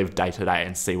 live day to day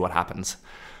and see what happens.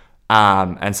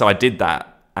 And so I did that.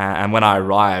 And when I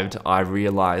arrived, I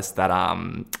realized that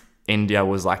India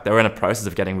was like, they were in a process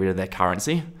of getting rid of their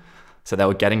currency. So they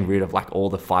were getting rid of like all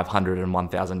the 500 and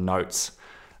 1,000 notes.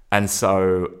 And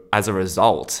so as a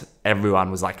result,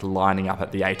 everyone was like lining up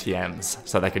at the ATMs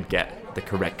so they could get the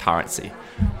correct currency.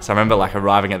 So I remember like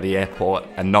arriving at the airport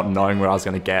and not knowing where I was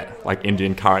going to get like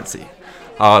Indian currency.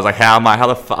 I was like, how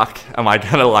the fuck am I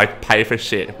going to like pay for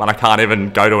shit when I can't even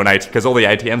go to an ATM? Because all the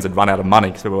ATMs had run out of money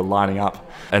because people were lining up.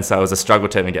 And so it was a struggle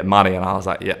to even get money. And I was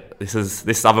like,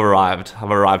 I've arrived. I've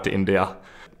arrived to India.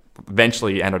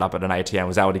 Eventually ended up at an ATM,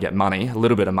 was able to get money, a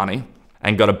little bit of money,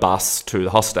 and got a bus to the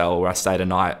hostel where I stayed a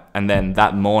night. And then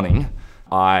that morning,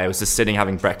 I was just sitting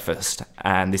having breakfast.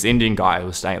 And this Indian guy who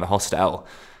was staying at the hostel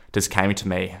just came to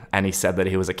me and he said that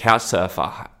he was a couch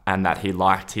surfer and that he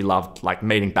loved like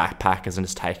meeting backpackers and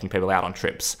just taking people out on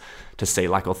trips to see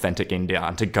like authentic India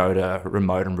and to go to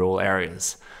remote and rural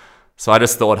areas. So I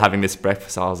just thought having this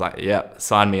breakfast, I was like, yeah,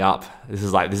 sign me up. This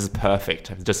is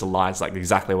perfect. It just aligns like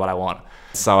exactly what I want.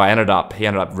 So he ended up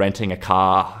renting a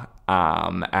car,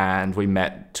 and we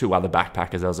met 2 other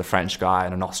backpackers. There was a French guy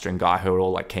and an Austrian guy who were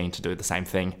all like keen to do the same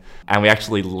thing. And we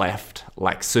actually left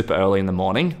like super early in the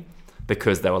morning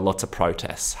because there were lots of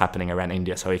protests happening around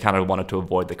India. So we kind of wanted to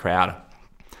avoid the crowd.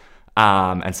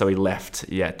 And so we left,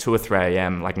 2 or 3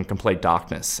 a.m. like in complete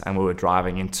darkness, and we were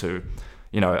driving into,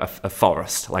 a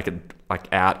forest, like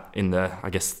out in the, I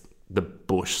guess, the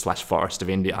bush / forest of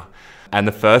India. And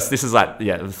the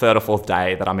 3rd or 4th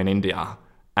day that I'm in India,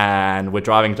 and we're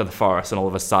driving to the forest, and all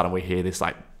of a sudden we hear this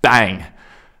like bang,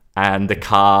 and the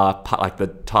car, like the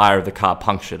tire of the car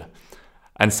punctured.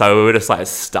 And so we were just like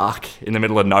stuck in the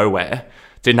middle of nowhere,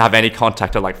 didn't have any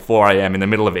contact at like 4 a.m. in the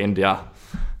middle of India.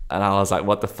 And I was like,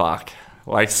 what the fuck?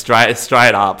 Like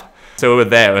straight up. So we were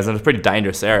there. It was in a pretty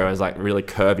dangerous area. It was like really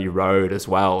curvy road as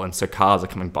well. And so cars are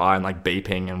coming by and like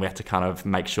beeping, and we had to kind of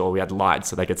make sure we had lights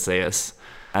so they could see us.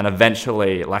 And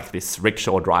eventually like this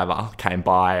rickshaw driver came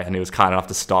by and he was kind enough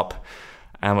to stop.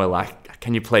 And we're like,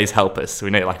 can you please help us? We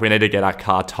need to get our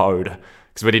car towed,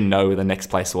 because we didn't know where the next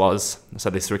place was. So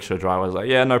this rickshaw driver was like,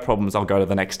 yeah, no problems. I'll go to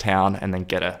the next town and then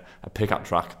get a pickup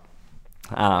truck.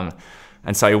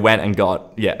 And so he went and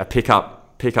got, a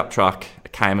pickup truck,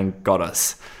 came and got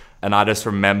us. And I just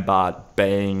remember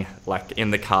being like in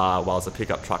the car whilst the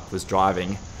pickup truck was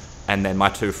driving. And then my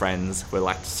 2 friends were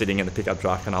like sitting in the pickup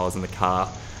truck and I was in the car.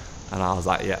 And I was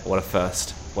like, yeah, what a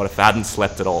first. What if I hadn't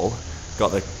slept at all, got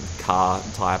the car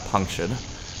tire punctured,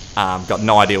 got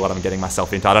no idea what I'm getting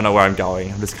myself into. I don't know where I'm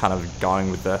going. I'm just kind of going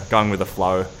with the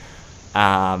flow.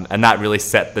 And that really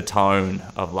set the tone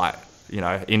of like,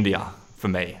 India for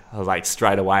me. I was like,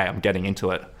 straight away, I'm getting into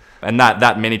it. And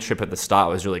that mini trip at the start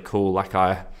was really cool. Like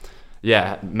I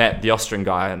met the Austrian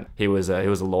guy, and he was a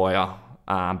lawyer,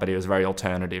 but he was very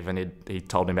alternative, and he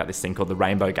told me about this thing called the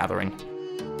Rainbow Gathering.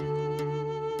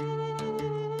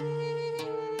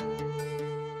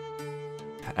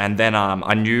 And then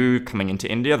I knew coming into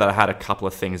India that I had a couple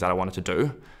of things that I wanted to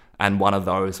do, and one of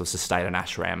those was to stay at an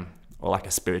ashram, or like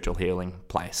a spiritual healing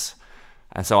place.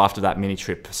 And so after that mini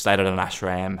trip, stayed at an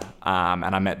ashram,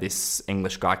 and I met this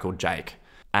English guy called Jake.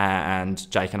 And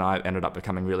Jake and I ended up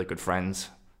becoming really good friends.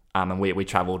 And we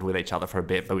travelled with each other for a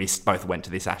bit, but we both went to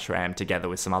this ashram together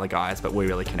with some other guys, but we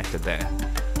really connected there.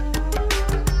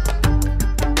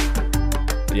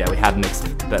 Yeah, we had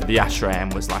the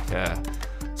ashram was like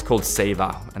it's called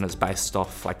Seva, and it's based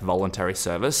off like voluntary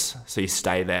service. So you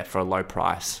stay there for a low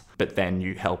price, but then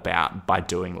you help out by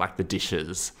doing like the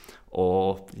dishes,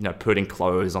 or putting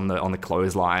clothes on the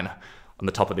clothesline on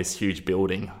the top of this huge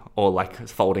building, or like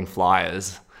folding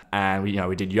flyers. And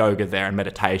we did yoga there and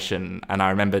meditation, and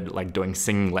I remembered like doing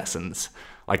singing lessons,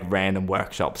 like random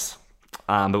workshops.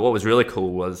 But what was really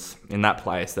cool was in that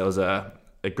place there was a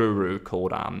guru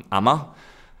called Amma,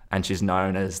 and she's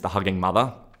known as the Hugging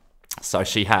Mother. So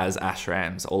she has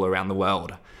ashrams all around the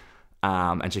world,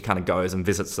 and she kind of goes and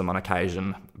visits them on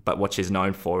occasion. But what she's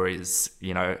known for is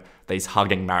these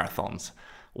hugging marathons,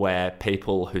 where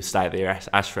people who stay at the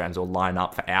ashrams will line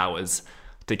up for hours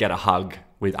to get a hug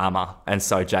with Amma. And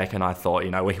so Jake and I thought,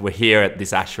 we're here at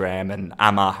this ashram and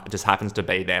Amma just happens to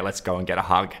be there. Let's go and get a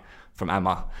hug from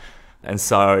Amma. And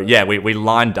so, we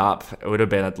lined up. It would have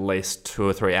been at least 2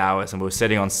 or 3 hours, and we were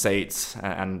sitting on seats,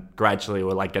 and gradually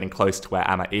we're like getting close to where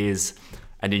Amma is.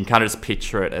 And you can kind of just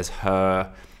picture it as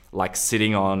her like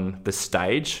sitting on the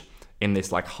stage in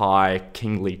this like high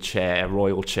kingly chair,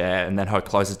 royal chair, and then her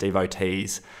closest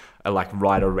devotees are like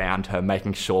right around her,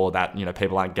 making sure that,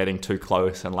 people aren't getting too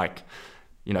close, and like,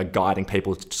 guiding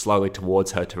people slowly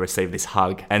towards her to receive this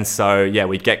hug. And so,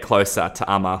 we get closer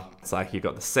to Amma. It's like you've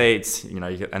got the seats,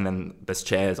 and then there's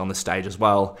chairs on the stage as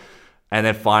well. And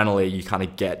then finally you kind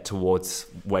of get towards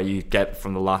where you get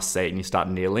from the last seat and you start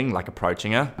kneeling, like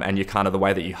approaching her. And you kind of, the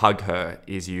way that you hug her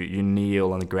is you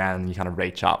kneel on the ground and you kind of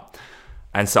reach up.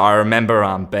 And so I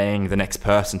remember being the next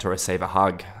person to receive a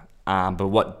hug. But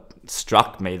what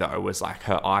struck me though was like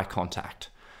her eye contact.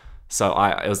 So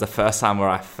it was the first time where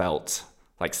I felt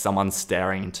like someone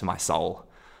staring into my soul.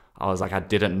 I was like, I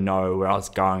didn't know where I was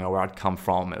going or where I'd come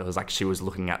from. It was like she was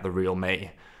looking at the real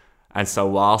me. And so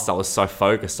whilst I was so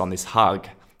focused on this hug,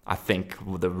 I think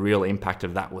the real impact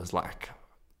of that was like,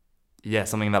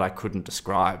 something that I couldn't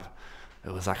describe.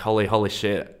 It was like, holy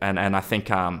shit. And I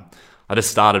think I just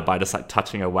started by just like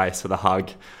touching her waist with a hug,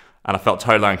 and I felt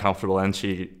totally uncomfortable. And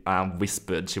she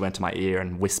whispered, she went to my ear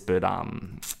and whispered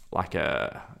like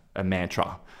a a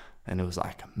mantra, and it was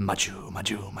like Maju,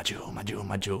 Maju, Maju, Maju,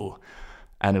 Maju,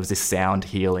 and it was this sound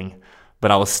healing. But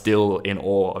I was still in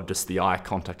awe of just the eye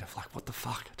contact of like, what the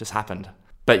fuck just happened?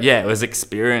 But yeah, it was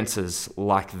experiences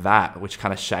like that which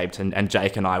kind of shaped, and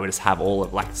Jake and I would just have all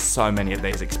of like so many of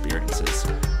these experiences.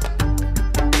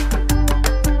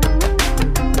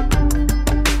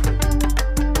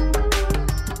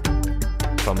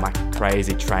 From like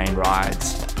crazy train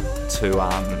rides to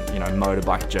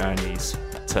motorbike journeys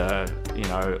to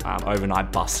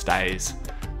overnight bus stays,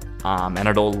 and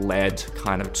it all led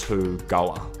kind of to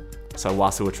Goa. So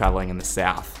whilst we were traveling in the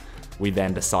south, we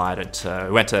then decided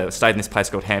stayed in this place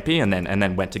called Hampi, and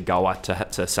then went to Goa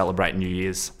to celebrate New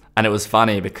Year's. And it was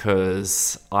funny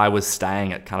because I was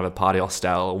staying at kind of a party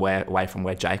hostel away from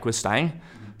where Jake was staying.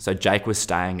 So Jake was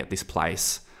staying at this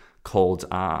place called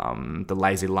the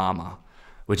Lazy Llama,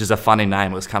 which is a funny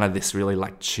name. It was kind of this really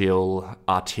like chill,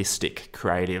 artistic,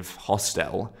 creative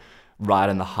hostel right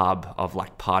in the hub of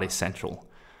like Party Central.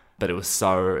 But it was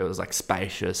like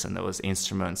spacious, and there was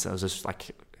instruments, and it was just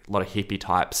like a lot of hippie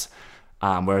types.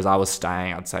 Whereas I was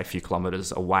staying, I'd say a few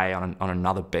kilometers away on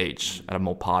another beach at a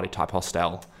more party type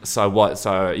hostel.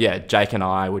 So Jake and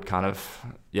I would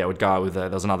would go with there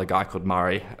was another guy called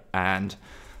Murray, and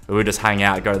we would just hang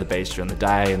out, go to the beach during the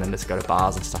day, and then just go to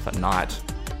bars and stuff at night.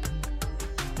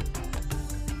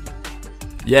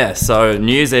 Yeah, so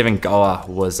New Year's Eve in Goa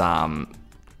was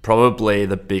probably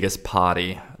the biggest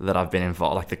party that I've been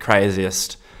involved, like the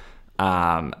craziest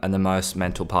and the most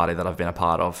mental party that I've been a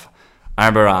part of. I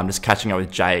remember just catching up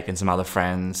with Jake and some other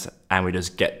friends, and we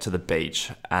just get to the beach,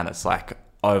 and it's like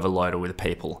overloaded with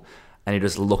people, and you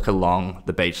just look along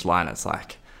the beach line, it's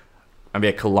like maybe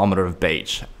a kilometre of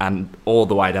beach, and all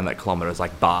the way down that kilometre is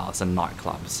like bars and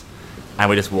nightclubs, and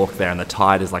we just walk there, and the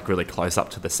tide is like really close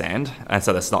up to the sand, and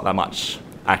so there's not that much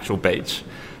actual beach,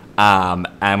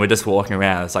 and we're just walking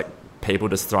around. It's like people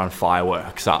just throwing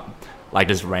fireworks up like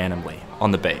just randomly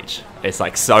on the beach. It's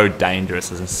like so dangerous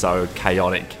and so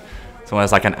chaotic. So it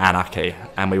was like an anarchy,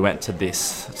 and we went to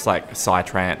it's like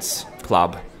Psytrance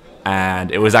club,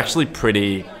 and it was actually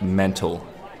pretty mental,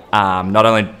 not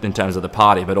only in terms of the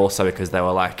party, but also because there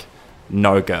were like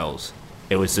no girls.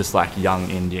 It was just like young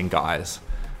Indian guys.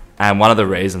 And one of the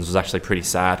reasons was actually pretty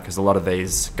sad, because a lot of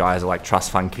these guys are like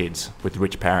trust fund kids with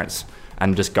rich parents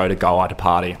and just go to Goa to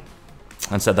party.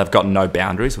 And so they've got no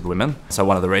boundaries with women. So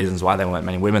one of the reasons why there weren't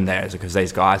many women there is because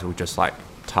these guys would just like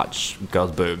touch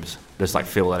girls' boobs, just like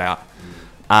feel it out.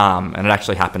 And it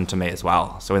actually happened to me as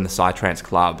well. So in the Psytrance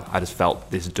club, I just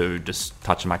felt this dude just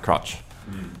touching my crotch,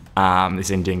 this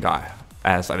Indian guy.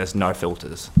 And it's like, there's no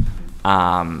filters.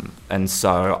 And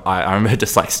so I remember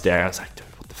just like staring. I was like, dude,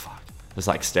 what the fuck? Just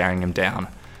like staring him down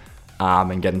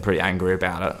and getting pretty angry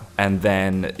about it. And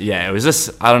then, yeah, it was just,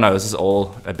 I don't know, it was just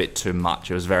all a bit too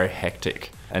much. It was very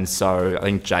hectic. And so I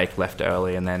think Jake left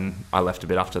early, and then I left a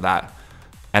bit after that.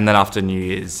 And then after New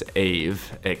Year's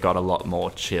Eve, it got a lot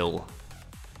more chill.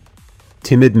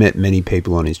 Tim had met many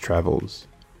people on his travels,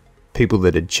 people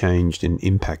that had changed and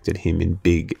impacted him in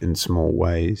big and small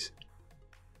ways.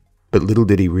 But little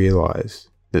did he realise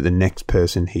that the next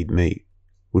person he'd meet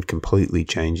would completely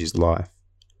change his life,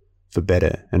 for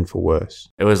better and for worse.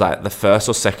 It was like the 1st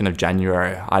or 2nd of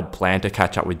January, I'd planned to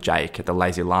catch up with Jake at the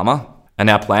Lazy Llama. And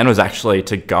our plan was actually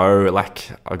to go, like,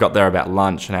 I got there about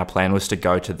lunch, and our plan was to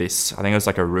go to this, I think it was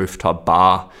like a rooftop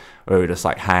bar where we would just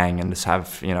like hang and just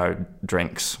have,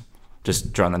 drinks.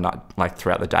 Just during the night, like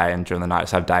throughout the day, and during the night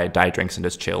just have day drinks and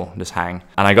just chill and just hang.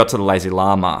 And I got to the Lazy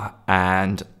Llama,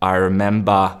 and I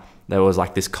remember there was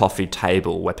like this coffee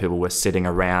table where people were sitting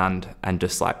around, and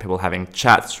just like people having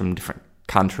chats from different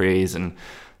countries, and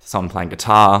someone playing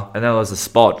guitar. And there was a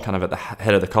spot kind of at the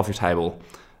head of the coffee table,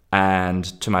 and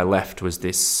to my left was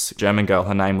this German girl.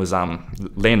 Her name was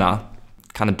Lena,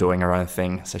 kind of doing her own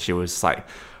thing. So she was like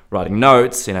writing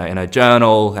notes, in her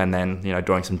journal, and then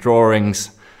doing some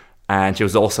drawings. And there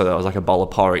was like a bowl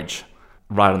of porridge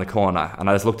right in the corner. And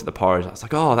I just looked at the porridge. I was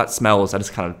like, oh, that smells. I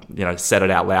just kind of, said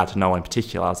it out loud to no one in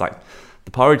particular. I was like,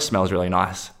 the porridge smells really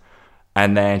nice.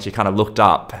 And then she kind of looked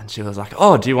up, and she was like,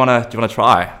 oh, do you want to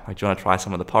try? Like, do you want to try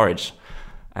some of the porridge?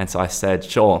 And so I said,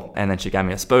 sure. And then she gave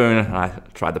me a spoon, and I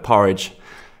tried the porridge,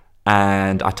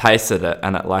 and I tasted it,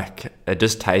 and it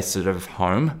just tasted of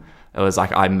home. It was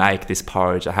like, I make this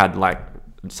porridge. I had like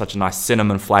such a nice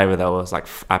cinnamon flavor. There was like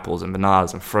apples and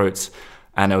bananas and fruits,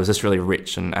 and it was just really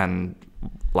rich and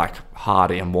like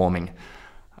hearty and warming.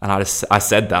 And I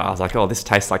said that, I was like, oh, this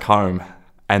tastes like home.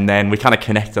 And then we kind of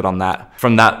connected on that.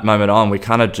 From that moment on, we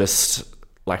kind of just,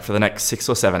 like, for the next 6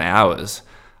 or 7 hours,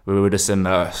 we were just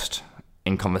immersed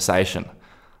in conversation.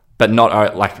 but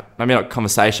not like, maybe not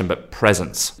conversation, but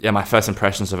presence. Yeah, my first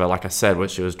impressions of her, like I said,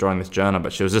 was she was drawing this journal,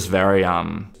 but she was just very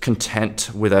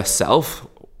content with herself.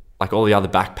 Like all the other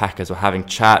backpackers were having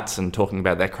chats and talking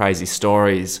about their crazy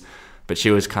stories, but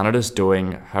she was kind of just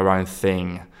doing her own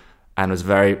thing and was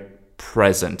very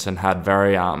present and had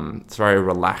very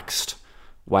relaxed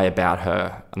way about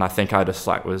her. And I think I just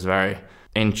like was very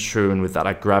in tune with that.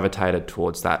 I gravitated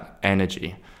towards that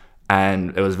energy,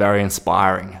 and it was very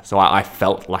inspiring. So I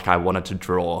felt like I wanted to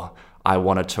draw, I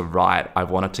wanted to write, I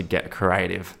wanted to get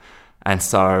creative. And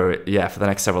so, yeah, for the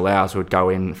next several hours, we would go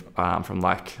in from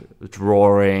like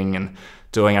drawing and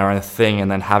doing our own thing, and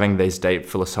then having these deep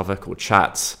philosophical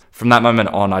chats. From that moment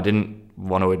on, I didn't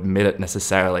want to admit it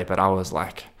necessarily, but I was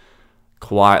like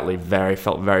quietly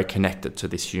felt very connected to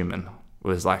this human. It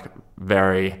was like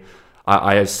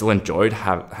I still enjoyed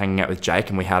hanging out with Jake,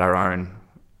 and we had our own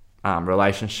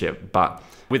relationship. But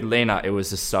with Lena, it was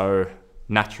just so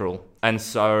natural. And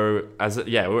so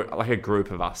we were like a group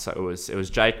of us. So it was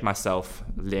Jake, myself,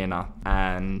 Lena,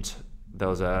 and there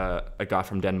was a guy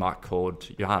from Denmark called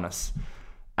Johannes.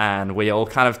 And we all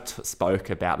kind of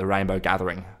spoke about the Rainbow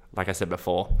Gathering, like I said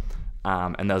before.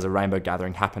 And there was a Rainbow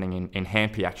Gathering happening in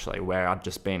Hampi, actually, where I'd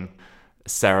just been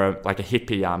like a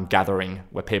hippie gathering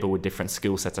where people with different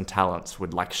skill sets and talents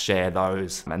would like share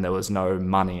those. And there was no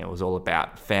money. It was all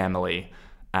about family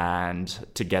and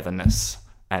togetherness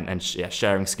and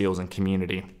sharing skills and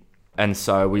community. And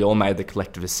so we all made the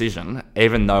collective decision,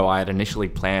 even though I had initially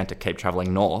planned to keep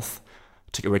traveling north,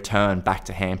 to return back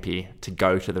to Hampi to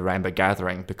go to the Rainbow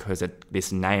Gathering, because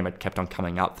this name had kept on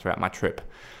coming up throughout my trip.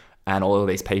 And all of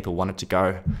these people wanted to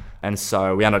go. And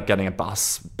so we ended up getting a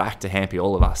bus back to Hampi,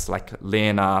 all of us, like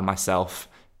Lena, myself,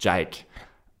 Jake,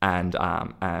 and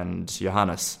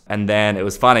Johannes. And then it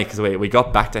was funny because we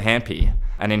got back to Hampi,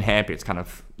 and in Hampi it's kind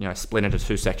of split into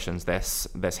two sections. There's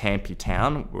Hampi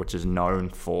town, which is known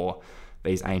for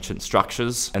these ancient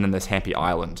structures, and then there's Hampi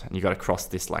Island, and you got to cross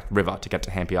this like river to get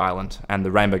to Hampi Island. And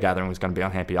the Rainbow Gathering was going to be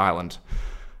on Hampi Island.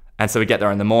 And so we get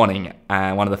there in the morning,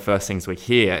 and one of the first things we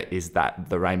hear is that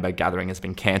the Rainbow Gathering has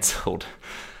been cancelled.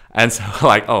 And so we're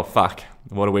like, oh fuck,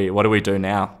 what do we do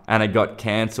now? And it got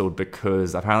cancelled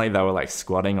because apparently they were like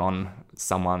squatting on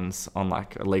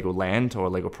like illegal land or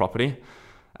illegal property.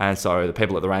 And so the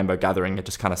people at the Rainbow Gathering had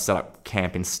just kind of set up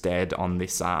camp instead on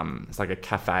this, it's like a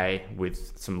cafe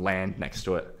with some land next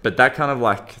to it. But that kind of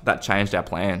like, that changed our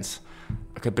plans.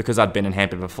 Because I'd been in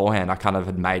Hampi beforehand, I kind of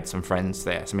had made some friends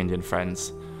there, some Indian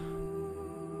friends.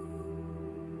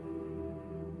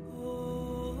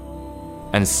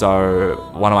 And so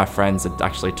one of my friends had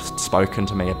actually just spoken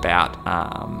to me about,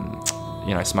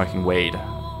 smoking weed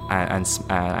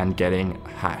and getting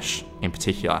hash in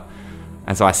particular.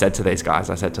 And so I said to these guys,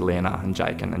 I said to Lena and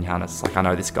Jake and Johannes, like, I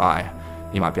know this guy,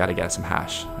 he might be able to get us some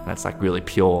hash. And it's like really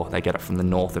pure. They get it from the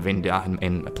north of India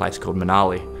in a place called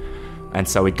Manali. And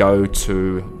so we go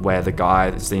to where the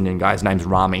Indian guy, his name's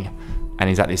Rami, and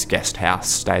he's at this guest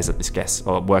house, works at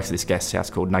this guest house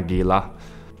called Nagila.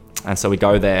 And so we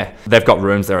go there. They've got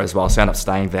rooms there as well, so I end up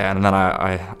staying there. And then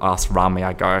I asked Rami,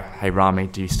 I go, hey Rami,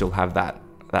 do you still have that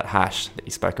hash that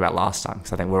you spoke about last time?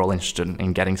 Because I think we're all interested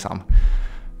in getting some.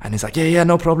 And he's like, yeah,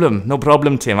 no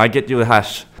problem, Tim, I get you the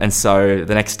hash. And so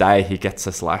the next day he gets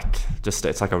us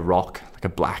it's like a rock,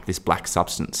 like this black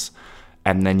substance.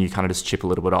 And then you kind of just chip a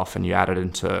little bit off and you add it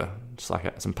into just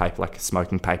like some paper, like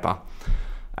smoking paper.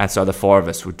 And so the four of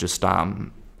us would just,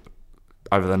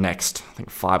 over the next, I think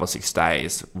 5 or 6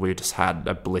 days, we just had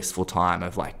a blissful time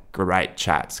of like great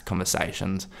chats,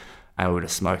 conversations, and we were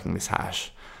just smoking this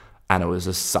hash. And it was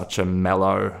just such a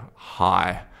mellow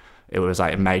high. It was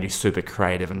like, it made you super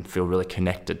creative and feel really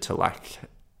connected to like,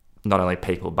 not only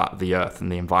people, but the earth and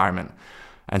the environment.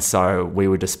 And so we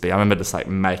would I remember just like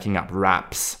making up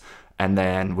raps, and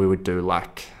then we would do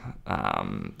like, I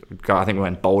think we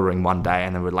went bouldering one day,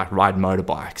 and then we'd like ride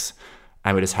motorbikes.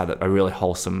 And we just had a really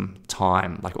wholesome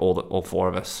time, like all four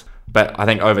of us. But I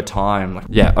think over time,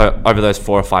 over those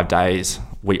 4 or 5 days,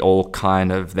 we all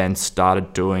kind of then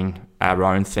started doing our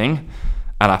own thing.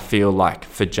 And I feel like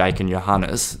for Jake and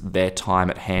Johannes, their time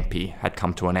at Hampi had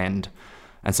come to an end.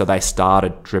 And so they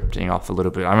started drifting off a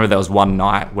little bit. I remember there was one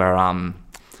night where,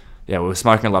 we were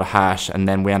smoking a lot of hash, and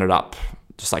then we ended up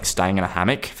just like staying in a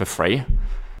hammock for free.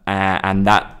 And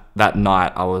that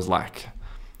night I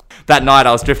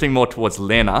was drifting more towards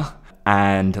Lena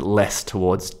and less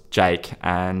towards Jake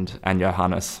and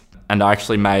Johannes. And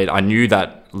I knew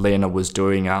that Lena was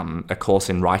doing a course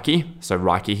in Reiki, so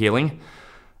Reiki healing.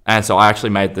 And so I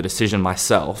actually made the decision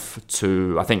myself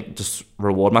to, I think, just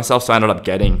reward myself. So I ended up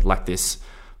getting like this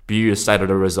Butte stayed at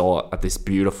a resort at this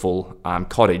beautiful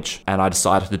cottage, and I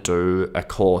decided to do a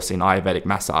course in Ayurvedic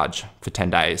massage for 10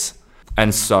 days.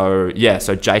 And so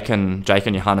Jake and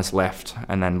Johannes left,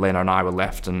 and then Lena and I were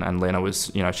left, and Lena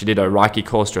was, she did a Reiki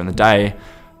course during the day,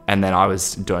 and then I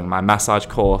was doing my massage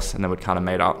course, and then we'd kind of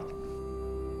meet up.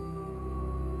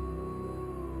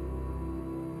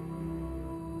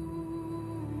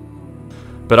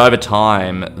 But over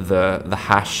time, the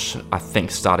hash, I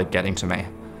think, started getting to me.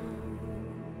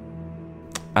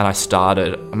 And I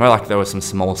remember like there were some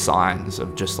small signs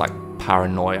of just like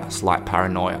paranoia, slight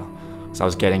paranoia. So I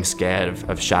was getting scared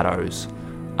of shadows,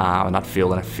 and I'd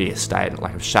feel in a fear state,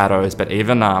 like of shadows, but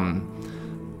even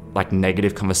like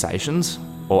negative conversations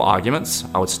or arguments,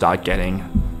 I would start getting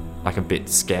like a bit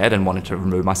scared and wanted to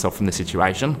remove myself from the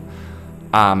situation.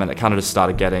 And it kind of just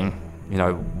started getting,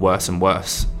 worse and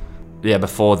worse. Yeah,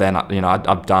 before then,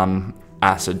 I've done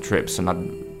acid trips and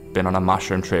I'd been on a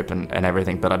mushroom trip and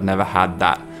everything, but I'd never had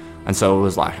that. And so it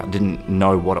was like, I didn't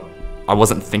know I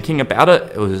wasn't thinking about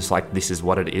it. It was just like, this is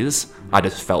what it is. I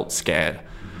just felt scared,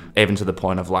 even to the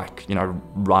point of like,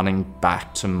 running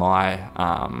back to my,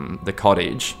 the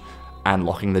cottage and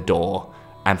locking the door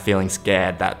and feeling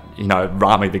scared that,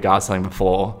 Rami, the guy I was telling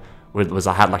before,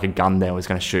 I had like a gun there, was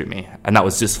going to shoot me. And that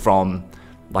was just from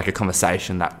like a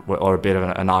conversation or a bit of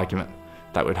an argument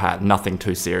that we'd had, nothing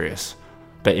too serious.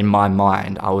 But in my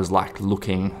mind, I was like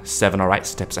looking 7 or 8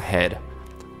 steps ahead,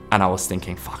 and I was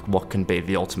thinking, fuck, what can be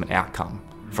the ultimate outcome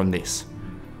from this?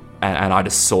 And I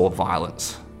just saw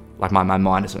violence. Like my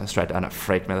mind just went straight down, and it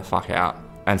freaked me the fuck out.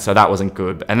 And so that wasn't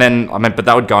good. And then, but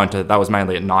that was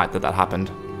mainly at night that happened.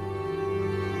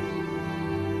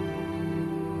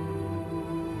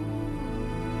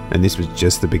 And this was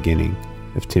just the beginning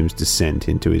of Tim's descent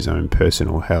into his own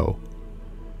personal hell,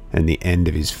 and the end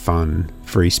of his fun,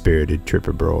 free-spirited trip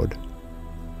abroad.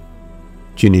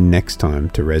 Tune in next time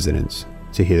to Resonance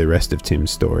to hear the rest of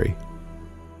Tim's story.